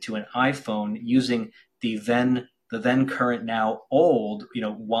connected to an iPhone using the then current, now old,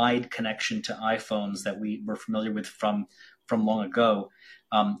 wide connection to iPhones that we were familiar with from long ago.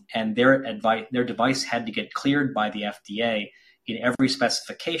 And their device had to get cleared by the FDA in every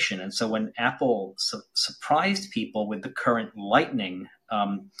specification. And so when Apple surprised people with the current Lightning,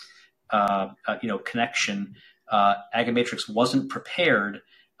 connection, Agamatrix wasn't prepared,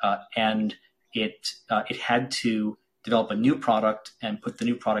 and it had to develop a new product and put the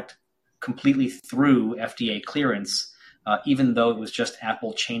new product completely through FDA clearance, even though it was just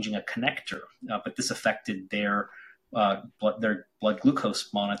Apple changing a connector. But this affected their blood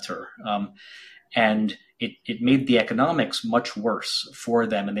glucose monitor. And it made the economics much worse for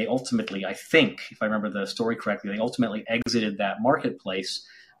them. And they ultimately, I think, if I remember the story correctly, they ultimately exited that marketplace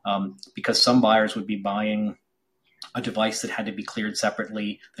because some buyers would be buying a device that had to be cleared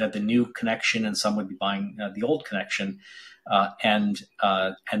separately, that had the new connection, and some would be buying the old connection. And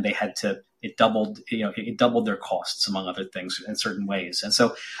they had to, it doubled their costs, among other things, in certain ways. And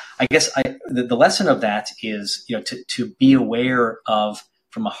so I guess the lesson of that is, to be aware of,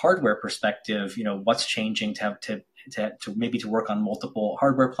 from a hardware perspective, what's changing, to work on multiple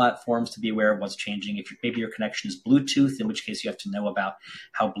hardware platforms, to be aware of what's changing. If maybe your connection is Bluetooth, in which case you have to know about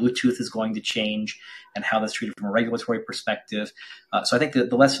how Bluetooth is going to change and how that's treated from a regulatory perspective. So I think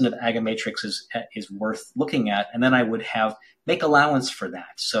the lesson of Agamatrix is worth looking at. And then I would make allowance for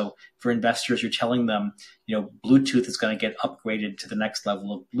that. So for investors, you're telling them, Bluetooth is going to get upgraded to the next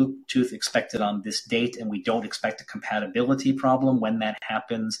level of Bluetooth expected on this date, and we don't expect a compatibility problem when that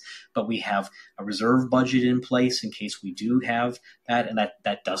happens, but we have a reserve budget in place in case we do have that, and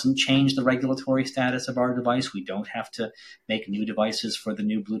that doesn't change the regulatory status of our device. We don't have to make new devices for the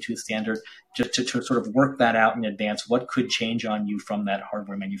new Bluetooth standard. Just to sort of work that out in advance, what could change on you from that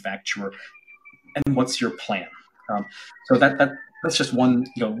hardware manufacturer, and what's your plan? So that's just one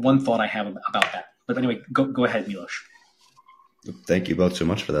thought I have about that. But anyway, go ahead, Milos. Thank you both so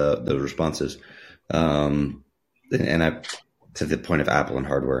much for the responses. And to the point of Apple and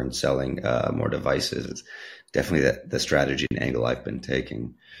hardware and selling more devices, it's definitely the strategy and angle I've been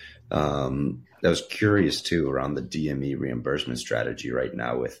taking. I was curious too around the DME reimbursement strategy right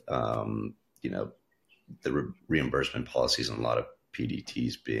now with the reimbursement policies and a lot of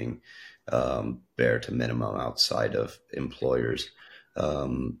PDTs being bare to minimum outside of employers.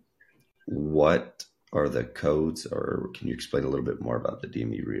 What are the codes, or can you explain a little bit more about the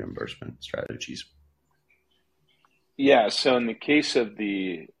DME reimbursement strategies? Yeah, so in the case of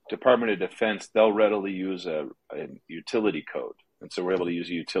the Department of Defense, they'll readily use a utility code, and so we're able to use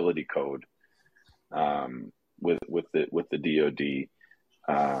a utility code with the DoD,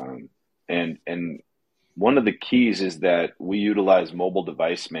 and one of the keys is that we utilize mobile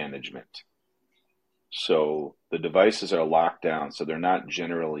device management. So the devices are locked down, so they're not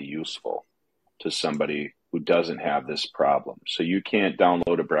generally useful to somebody who doesn't have this problem. So you can't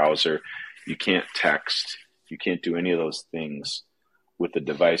download a browser, you can't text, you can't do any of those things with the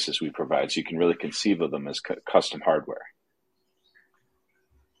devices we provide. So you can really conceive of them as custom hardware.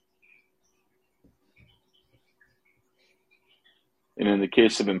 And in the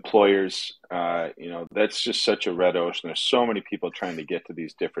case of employers, that's just such a red ocean. There's so many people trying to get to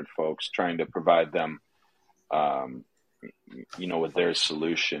these different folks, trying to provide them, with their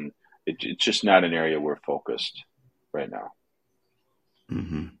solution. It's just not an area we're focused right now.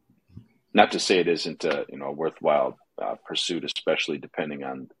 Mm-hmm. Not to say it isn't a worthwhile pursuit, especially depending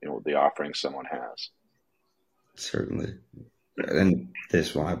on the offering someone has. Certainly. And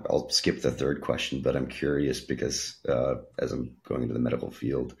this one, I'll skip the third question, but I'm curious because as I'm going into the medical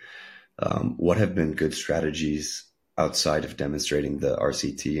field, what have been good strategies outside of demonstrating the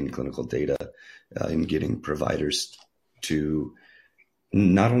RCT and clinical data in getting providers to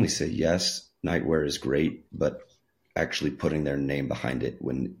not only say, yes, nightwear is great, but actually putting their name behind it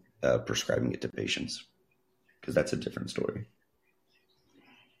when prescribing it to patients? Because that's a different story.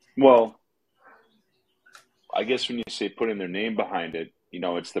 Well, I guess when you say putting their name behind it,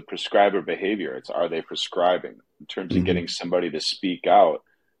 it's the prescriber behavior. It's, are they prescribing? In terms of getting somebody to speak out,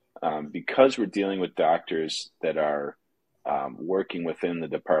 because we're dealing with doctors that are working within the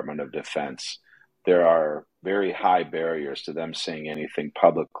Department of Defense, there are very high barriers to them saying anything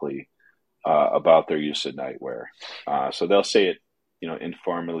publicly about their use of nightwear. So they'll say it,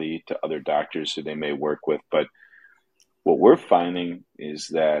 informally to other doctors who they may work with. But what we're finding is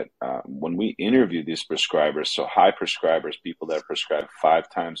that when we interview these prescribers, so high prescribers, people that prescribe 5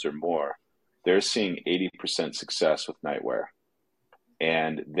 times or more, they're seeing 80% success with nightwear.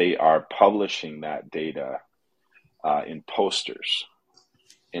 And they are publishing that data in posters.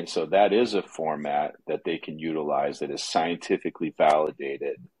 And so that is a format that they can utilize that is scientifically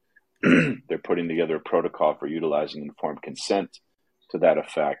validated. They're putting together a protocol for utilizing informed consent to that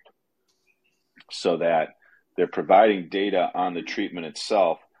effect, so that they're providing data on the treatment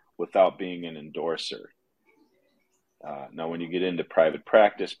itself without being an endorser. Now, when you get into private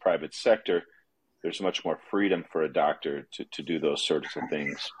practice, private sector, there's much more freedom for a doctor to do those sorts of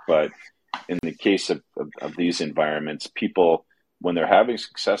things. But in the case of these environments, people, when they're having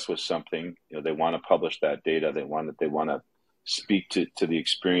success with something, they want to publish that data. They want to speak to the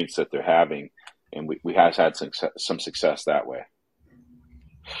experience that they're having, and we have had some success that way.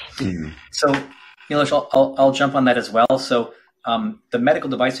 Mm-hmm. So, I'll jump on that as well. So, the medical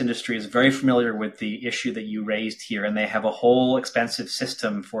device industry is very familiar with the issue that you raised here, and they have a whole expensive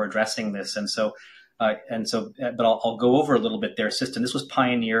system for addressing this. But I'll go over a little bit their system. This was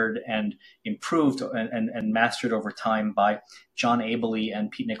pioneered and improved and mastered over time by John Abele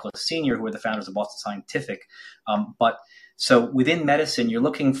and Pete Nicholas Sr., who are the founders of Boston Scientific. So within medicine, you're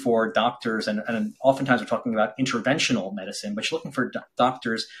looking for doctors, and oftentimes we're talking about interventional medicine, but you're looking for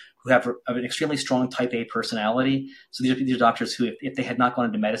doctors who have an extremely strong type A personality. So these are doctors who, if they had not gone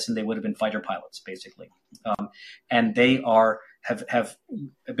into medicine, they would have been fighter pilots, basically. And they have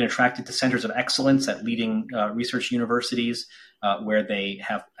been attracted to centers of excellence at leading research universities, where they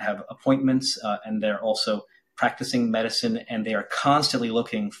have appointments, and they're also practicing medicine, and they are constantly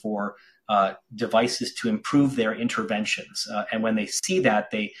looking for devices to improve their interventions. And when they see that,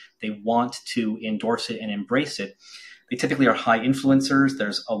 they want to endorse it and embrace it. They typically are high influencers.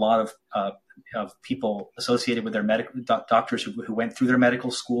 There's a lot of people associated with their medical doctors who went through their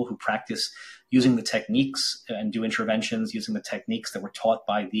medical school, who practice using the techniques and do interventions using the techniques that were taught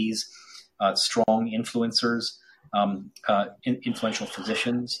by these strong influencers, influential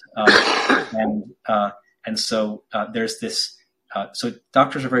physicians. And so there's this. So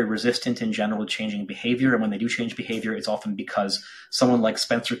doctors are very resistant in general to changing behavior, and when they do change behavior, it's often because someone like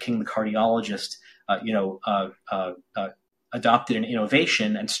Spencer King, the cardiologist, adopted an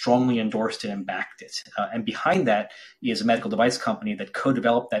innovation and strongly endorsed it and backed it. And behind that is a medical device company that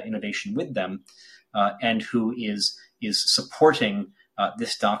co-developed that innovation with them, and who is supporting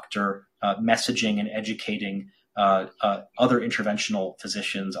this doctor messaging and educating other interventional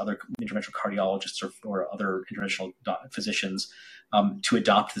physicians, other interventional cardiologists, or other interventional physicians to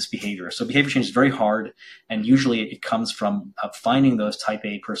adopt this behavior. So behavior change is very hard, and usually it comes from finding those type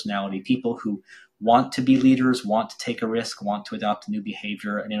A personality people who want to be leaders, want to take a risk, want to adopt a new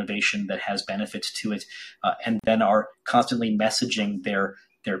behavior, an innovation that has benefits to it, and then are constantly messaging their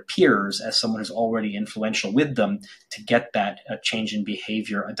peers as someone who's already influential with them to get that change in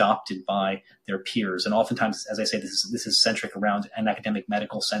behavior adopted by their peers. And oftentimes, as I say, this is centric around an academic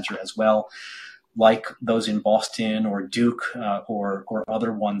medical center as well, like those in Boston or Duke or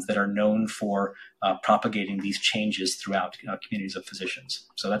other ones that are known for propagating these changes throughout communities of physicians.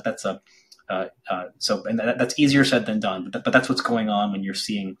 So that's that's easier said than done, but that's what's going on when you're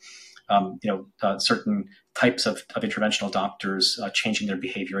seeing certain types of interventional doctors changing their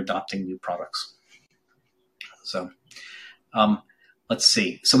behavior, adopting new products. So let's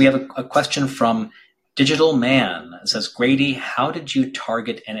see. So we have a question from Digital Man says, Grady, how did you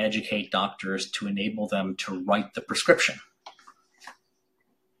target and educate doctors to enable them to write the prescription?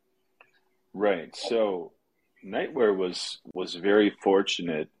 Right. So Nightwear was very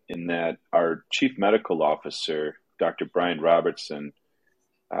fortunate in that our chief medical officer, Dr. Brian Robertson,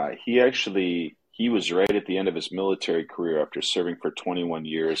 he was right at the end of his military career after serving for 21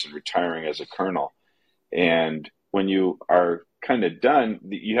 years and retiring as a colonel. And when you are kind of done,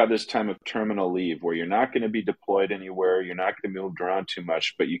 you have this time of terminal leave where you're not going to be deployed anywhere, you're not going to be moved around too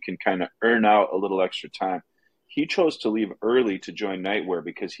much, but you can kind of earn out a little extra time. He chose to leave early to join Nightwear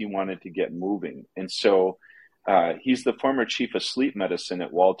because he wanted to get moving. And so he's the former chief of sleep medicine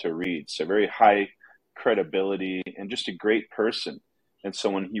at Walter Reed, so very high credibility and just a great person. And so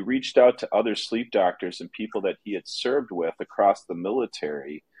when he reached out to other sleep doctors and people that he had served with across the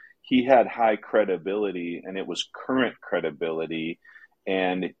military, he had high credibility, and it was current credibility.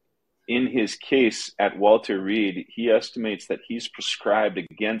 And in his case at Walter Reed, he estimates that he's prescribed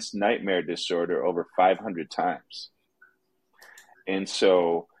against nightmare disorder over 500 times. And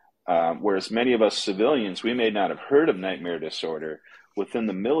so, whereas many of us civilians, we may not have heard of nightmare disorder, within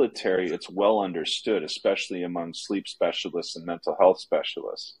the military, it's well understood, especially among sleep specialists and mental health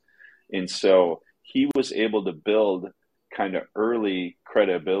specialists. And so he was able to build kind of early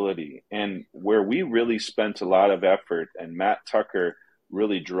credibility. And where we really spent a lot of effort, and Matt Tucker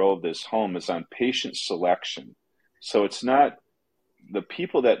really drove this home, is on patient selection. So it's not the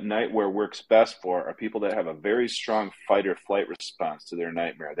people that Nightwear works best for are people that have a very strong fight or flight response to their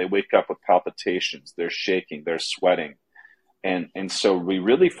nightmare. They wake up with palpitations, they're shaking, they're sweating. And so we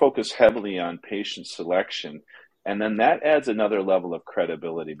really focus heavily on patient selection. And then that adds another level of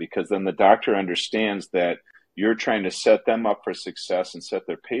credibility, because then the doctor understands that you're trying to set them up for success and set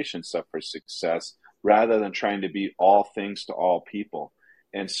their patients up for success rather than trying to be all things to all people.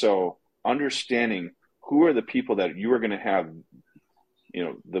 And so understanding who are the people that you are going to have,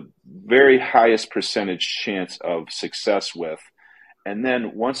 the very highest percentage chance of success with. And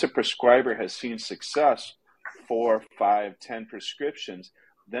then once a prescriber has seen success, 4, 5, 10 prescriptions,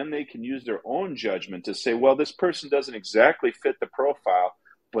 then they can use their own judgment to say, well, this person doesn't exactly fit the profile,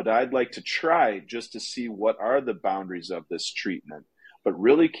 but I'd like to try just to see what are the boundaries of this treatment. But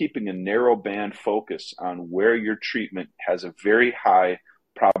really keeping a narrow band focus on where your treatment has a very high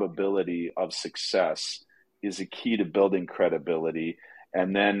probability of success is a key to building credibility.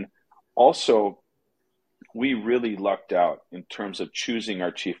 And then also, we really lucked out in terms of choosing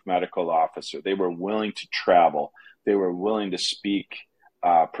our chief medical officer. They were willing to travel. They were willing to speak,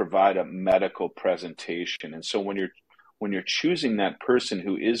 provide a medical presentation. And so when you're choosing that person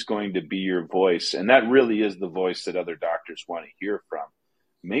who is going to be your voice, and that really is the voice that other doctors want to hear from,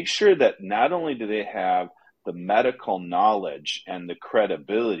 make sure that not only do they have the medical knowledge and the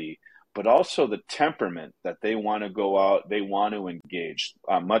credibility, but also the temperament that they want to go out, they want to engage,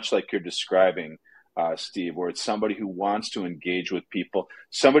 much like you're describing, Steve, where it's somebody who wants to engage with people,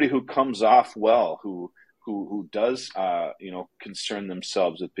 somebody who comes off well, who does, concern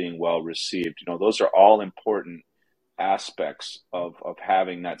themselves with being well received. Those are all important aspects of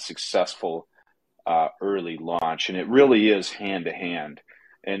having that successful early launch. And it really is hand to hand.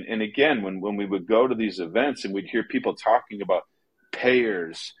 And again, when we would go to these events and we'd hear people talking about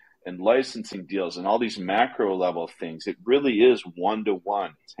payers and licensing deals and all these macro level things, it really is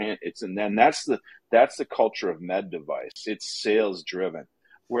one-to-one. And then that's the culture of med device. It's sales driven.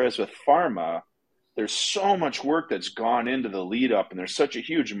 Whereas with pharma, there's so much work that's gone into the lead up, and there's such a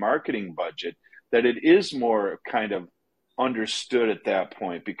huge marketing budget that it is more kind of understood at that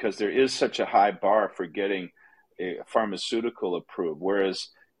point, because there is such a high bar for getting a pharmaceutical approved. Whereas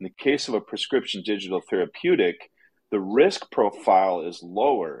in the case of a prescription digital therapeutic, the risk profile is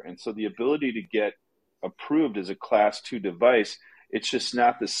lower. And so the ability to get approved as a class 2 device, it's just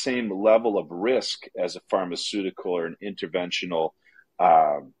not the same level of risk as a pharmaceutical or an interventional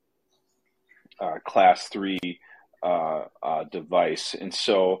class 3 device. And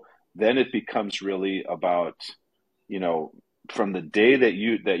so then it becomes really about, from the day that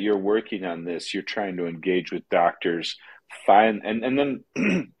you're working on this, you're trying to engage with doctors, and then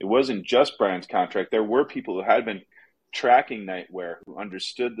it wasn't just Brian's contract. There were people who had been tracking Nightwear who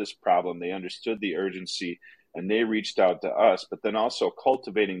understood this problem, they understood the urgency, and they reached out to us. But then also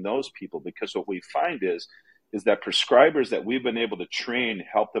cultivating those people, because what we find is that prescribers that we've been able to train,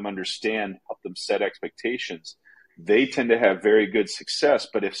 help them understand, help them set expectations, they tend to have very good success.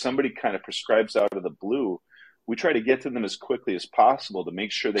 But if somebody kind of prescribes out of the blue, we try to get to them as quickly as possible to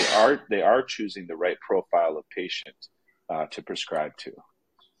make sure they are choosing the right profile of patient to prescribe to.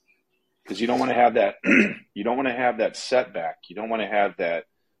 Because you don't want to have that, you don't want to have that setback. You don't want to have that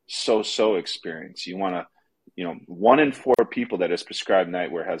so-so experience. You want to, 1 in 4 people that is prescribed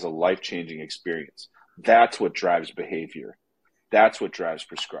nightwear has a life-changing experience. That's what drives behavior. That's what drives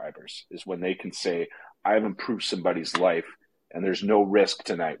prescribers, is when they can say, I've improved somebody's life and there's no risk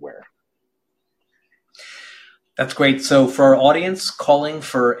to nightwear. That's great. So for our audience, calling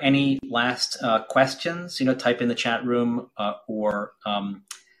for any last questions, type in the chat room or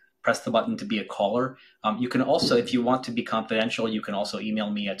press the button to be a caller. You can also, if you want to be confidential, you can also email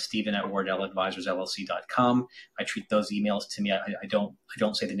me at stephen@wardelladvisorsllc.com. I treat those emails to me. I don't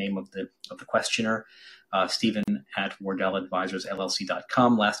say the name of the questioner.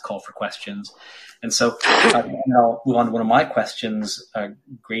 Stephen@wardelladvisorsllc.com. Last call for questions. And so I'll move on to one of my questions,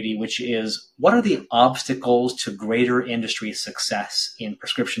 Grady, which is, what are the obstacles to greater industry success in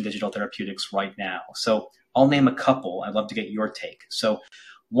prescription digital therapeutics right now? So I'll name a couple. I'd love to get your take. So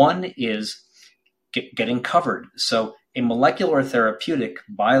one is getting covered. So a molecular therapeutic,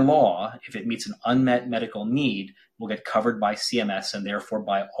 by law, if it meets an unmet medical need, will get covered by CMS and therefore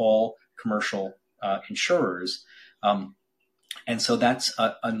by all commercial insurers. And so that's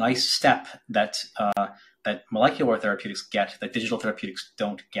a nice step that molecular therapeutics get that digital therapeutics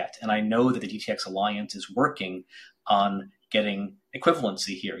don't get. And I know that the DTX Alliance is working on getting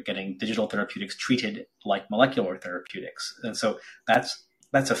equivalency here, getting digital therapeutics treated like molecular therapeutics. And so that's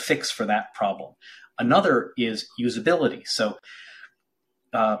a fix for that problem. Another is usability. So,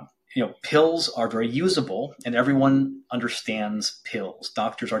 pills are very usable, and everyone understands pills.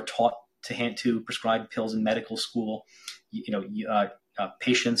 Doctors are taught to prescribe pills in medical school.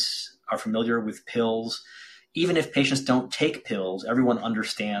 Patients are familiar with pills. Even if patients don't take pills, everyone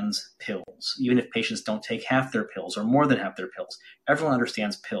understands pills. Even if patients don't take half their pills or more than half their pills, everyone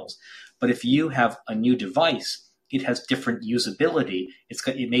understands pills. But if you have a new device, it has different usability.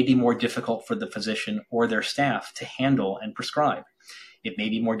 It may be more difficult for the physician or their staff to handle and prescribe. It may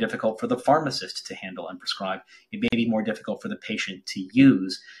be more difficult for the pharmacist to handle and prescribe. It may be more difficult for the patient to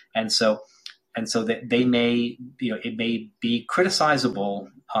use. And so that it may be criticizable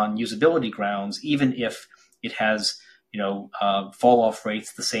on usability grounds, even if it has, fall off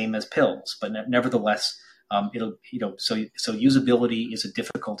rates the same as pills. But nevertheless, so usability is a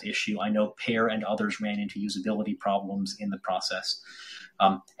difficult issue. I know Pear and others ran into usability problems in the process.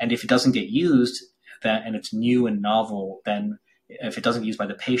 And if it doesn't get used, and it's new and novel, then if it doesn't get used by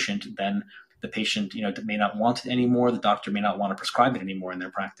the patient, then the patient, may not want it anymore. The doctor may not want to prescribe it anymore in their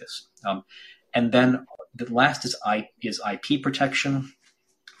practice. And then the last is IP protection.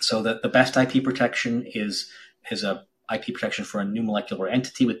 So the best IP protection is a IP protection for a new molecular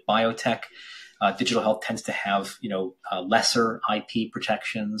entity with biotech. Digital health tends to have, lesser IP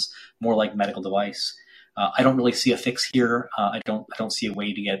protections, more like medical device. I don't really see a fix here. I don't see a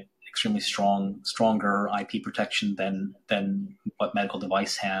way to get extremely stronger IP protection than what medical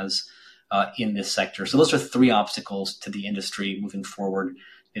device has in this sector. So those are 3 obstacles to the industry moving forward: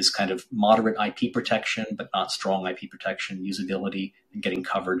 is kind of moderate IP protection, but not strong IP protection, usability, and getting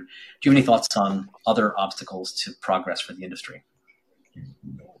covered. Do you have any thoughts on other obstacles to progress for the industry?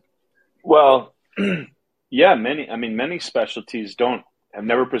 Well, yeah, many specialties have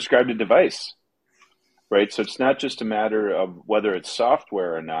never prescribed a device, right? So it's not just a matter of whether it's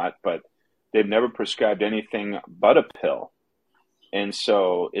software or not, but they've never prescribed anything but a pill. And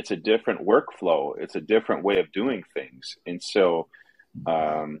so it's a different workflow. It's a different way of doing things. And so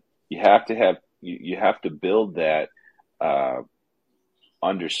you have to build that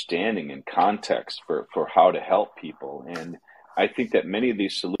understanding and context for how to help people. And I think that many of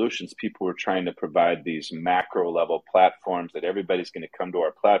these solutions, people were trying to provide these macro level platforms that everybody's going to come to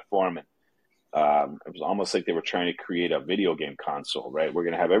our platform. And it was almost like they were trying to create a video game console, right? We're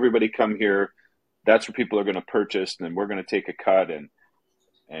going to have everybody come here. That's where people are going to purchase, and then we're going to take a cut,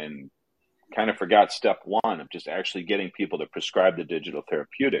 and kind of forgot step 1 of just actually getting people to prescribe the digital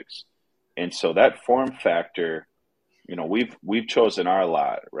therapeutics. And so that form factor, we've chosen our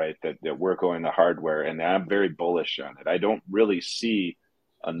lot, right? That we're going the hardware, and I'm very bullish on it. I don't really see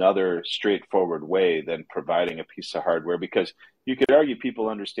another straightforward way than providing a piece of hardware, because you could argue people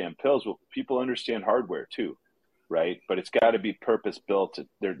understand pills. Well, people understand hardware too, right? But it's got to be purpose built.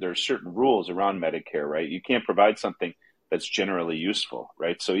 There are certain rules around Medicare, right? You can't provide something that's generally useful,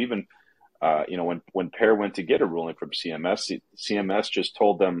 right? So even when Pear went to get a ruling from CMS just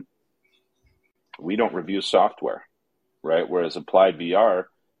told them, we don't review software, right? Whereas Applied VR,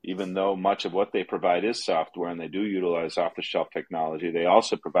 even though much of what they provide is software and they do utilize off-the-shelf technology, they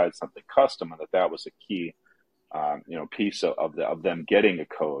also provide something custom, and that was a key, piece of them getting a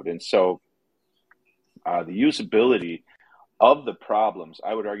code. And so the usability of the problems,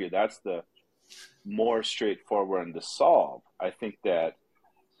 I would argue that's the more straightforward and to solve. I think that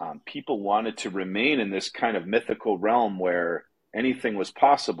people wanted to remain in this kind of mythical realm where anything was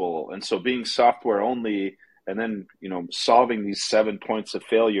possible. And so being software only and then, solving these 7 points of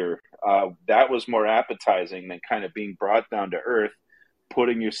failure, that was more appetizing than kind of being brought down to earth,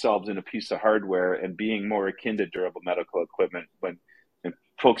 putting yourselves in a piece of hardware and being more akin to durable medical equipment when and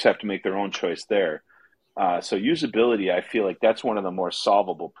folks have to make their own choice there. So usability, I feel like that's one of the more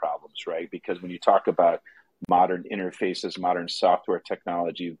solvable problems, right? Because when you talk about modern interfaces, modern software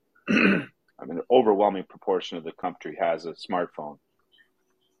technology, an overwhelming proportion of the country has a smartphone.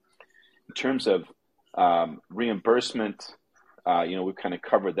 In terms of reimbursement, we've kind of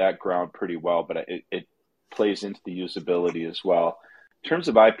covered that ground pretty well, but it plays into the usability as well. In terms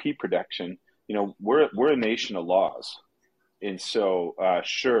of IP protection, we're a nation of laws. And so,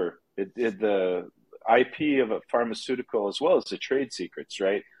 sure, the IP of a pharmaceutical as well as the trade secrets,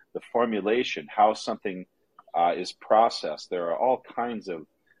 right? The formulation, how something is processed. There are all kinds of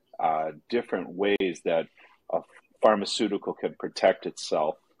different ways that a pharmaceutical can protect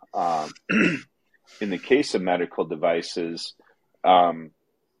itself. In the case of medical devices,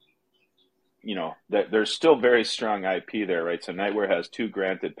 there's still very strong IP there, right? So Nightwear has 2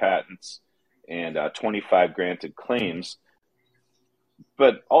 granted patents and 25 granted claims.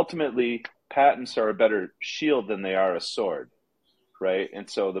 But ultimately, patents are a better shield than they are a sword, right? And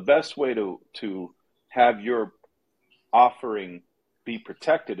so the best way to have your offering be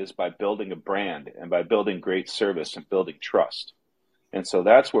protected is by building a brand and by building great service and building trust. And so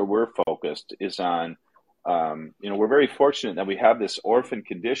that's where we're focused is on, we're very fortunate that we have this orphan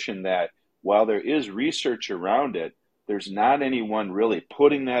condition that while there is research around it, there's not anyone really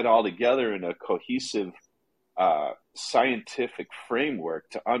putting that all together in a cohesive scientific framework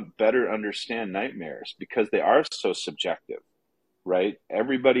to better understand nightmares because they are so subjective, right?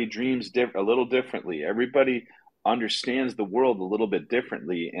 Everybody dreams a little differently. Everybody understands the world a little bit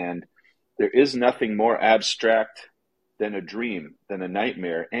differently. And there is nothing more abstract than a dream, than a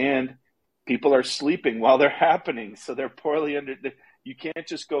nightmare. And people are sleeping while they're happening. So they're poorly you can't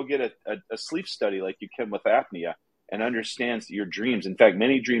just go get a sleep study like you can with apnea and understand your dreams. In fact,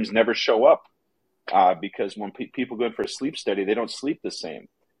 many dreams never show up because when people go in for a sleep study, they don't sleep the same.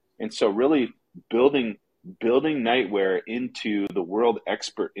 And so really building Nightwear into the world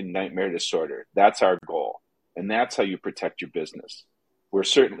expert in nightmare disorder, that's our goal. And that's how you protect your business. We're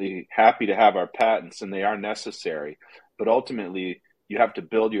certainly happy to have our patents, and they are necessary. But ultimately, you have to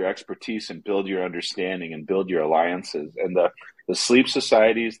build your expertise and build your understanding and build your alliances. And the sleep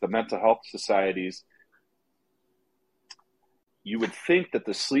societies, the mental health societies, you would think that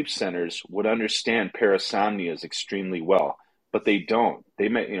the sleep centers would understand parasomnias extremely well, but they don't. They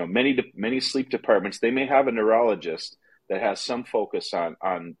may, many sleep departments, they may have a neurologist that has some focus on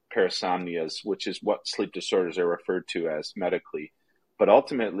parasomnias, which is what sleep disorders are referred to as medically. But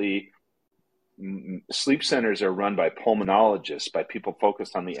ultimately, sleep centers are run by pulmonologists, by people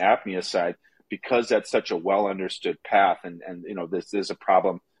focused on the apnea side, because that's such a well understood path. And there's a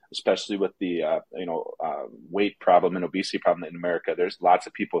problem, especially with the weight problem and obesity problem in America. There's lots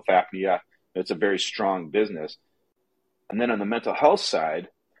of people with apnea. It's a very strong business. And then on the mental health side,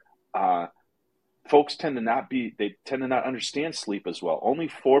 folks tend to not understand sleep as well. Only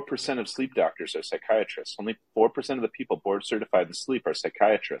 4% of sleep doctors are psychiatrists. Only 4% of the people board certified in sleep are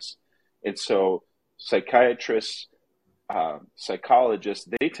psychiatrists. And so psychiatrists, psychologists,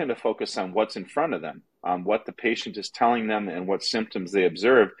 they tend to focus on what's in front of them, on what the patient is telling them and what symptoms they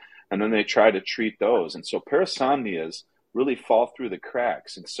observe, and then they try to treat those. And so parasomnias really fall through the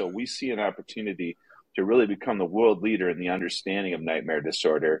cracks. And so we see an opportunity to really become the world leader in the understanding of nightmare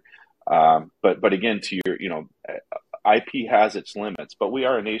disorder. But again, to your, IP has its limits, but we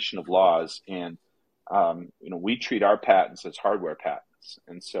are a nation of laws, and we treat our patents as hardware patents.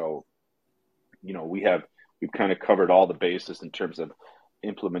 And so, we've kind of covered all the bases in terms of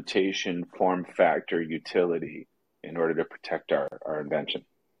implementation, form factor, utility in order to protect our invention.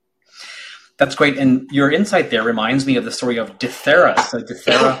 That's great. And your insight there reminds me of the story of Dithera. So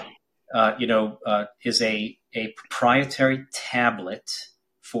Dithera, is a proprietary tablet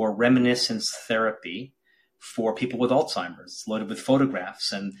for reminiscence therapy for people with Alzheimer's. It's loaded with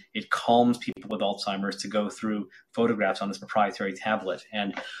photographs, and it calms people with Alzheimer's to go through photographs on this proprietary tablet.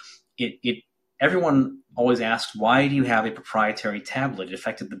 And everyone always asks, why do you have a proprietary tablet? It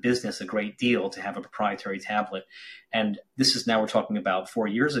affected the business a great deal to have a proprietary tablet. And this is now we're talking about 4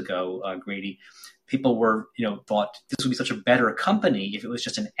 years ago, Grady. People were, thought this would be such a better company if it was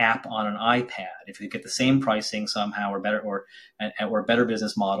just an app on an iPad. If you could get the same pricing somehow or better, or a better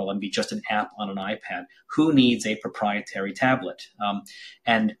business model and be just an app on an iPad. Who needs a proprietary tablet?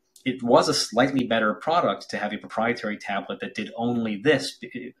 And it was a slightly better product to have a proprietary tablet that did only this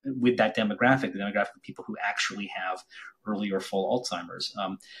with that demographic, the demographic of people who actually have early or full Alzheimer's.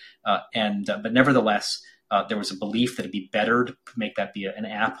 But nevertheless, there was a belief that it'd be better to make that be an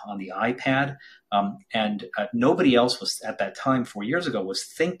app on the iPad. Nobody else was at that time, 4 years ago, was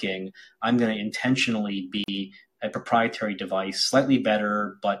thinking, I'm going to intentionally be a proprietary device, slightly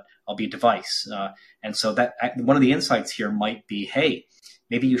better, but I'll be a device. And so that one of the insights here might be, hey,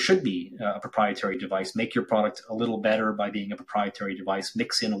 maybe you should be a proprietary device. Make your product a little better by being a proprietary device.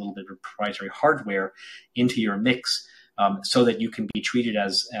 Mix in a little bit of proprietary hardware into your mix, so that you can be treated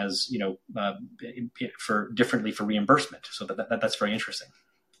as differently for reimbursement. So that's very interesting.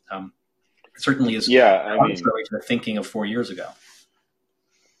 It certainly is contrary to the thinking of 4 years ago.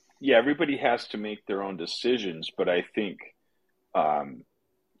 Yeah, everybody has to make their own decisions, but I think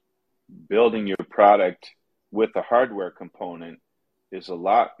building your product with a hardware component is a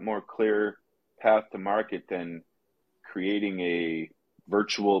lot more clear path to market than creating a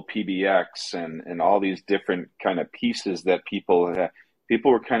virtual PBX and all these different kind of pieces that people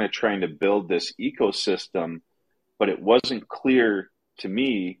were kind of trying to build this ecosystem, but it wasn't clear to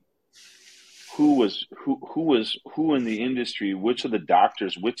me who in the industry, which of the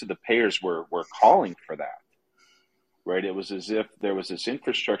doctors, which of the payers were calling for that, right? It was as if there was this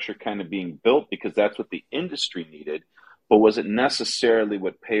infrastructure kind of being built because that's what the industry needed, but was it necessarily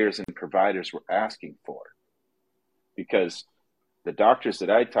what payers and providers were asking for? Because the doctors that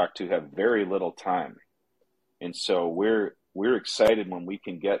I talk to have very little time. And so we're excited when we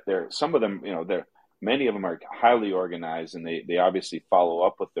can get there. Some of them, many of them are highly organized and they obviously follow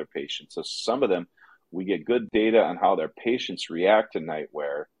up with their patients. So some of them, we get good data on how their patients react to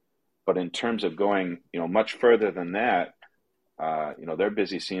nightwear. But in terms of going, much further than that, they're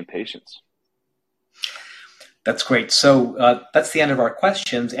busy seeing patients. That's great. So that's the end of our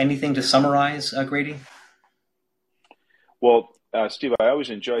questions. Anything to summarize, Grady? Well, Steve, I always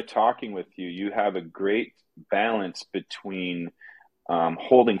enjoy talking with you. You have a great balance between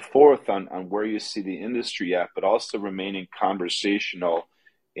holding forth on where you see the industry at, but also remaining conversational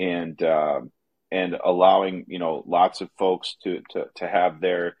and allowing lots of folks to have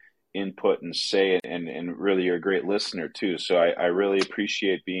their input and say, and really you're a great listener too. So I really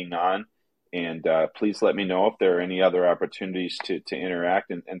appreciate being on, and please let me know if there are any other opportunities to interact,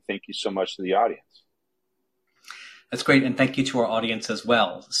 and thank you so much to the audience. That's great, and thank you to our audience as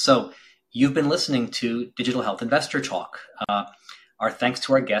well. So you've been listening to Digital Health Investor Talk. Our thanks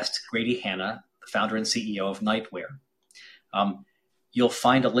to our guest, Grady Hannah, the founder and CEO of Nightwear. You'll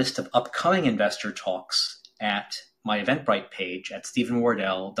find a list of upcoming investor talks at my Eventbrite page at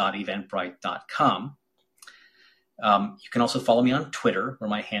stephenwardell.eventbrite.com. You can also follow me on Twitter, where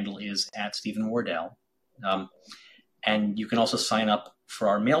my handle is @StephenWardell. And you can also sign up for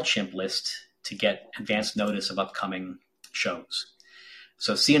our MailChimp list to get advance notice of upcoming shows.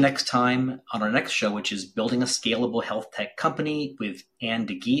 So see you next time on our next show, which is Building a Scalable Health Tech Company with Anne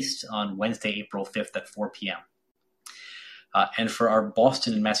DeGeest on Wednesday, April 5th at 4 p.m. And for our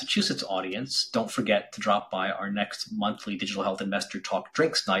Boston and Massachusetts audience, don't forget to drop by our next monthly Digital Health Investor Talk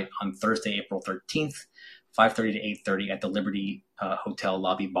Drinks Night on Thursday, April 13th, 5:30 to 8:30 at the Liberty Hotel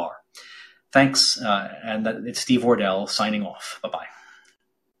Lobby Bar. Thanks, and it's Steve Wardell signing off. Bye-bye.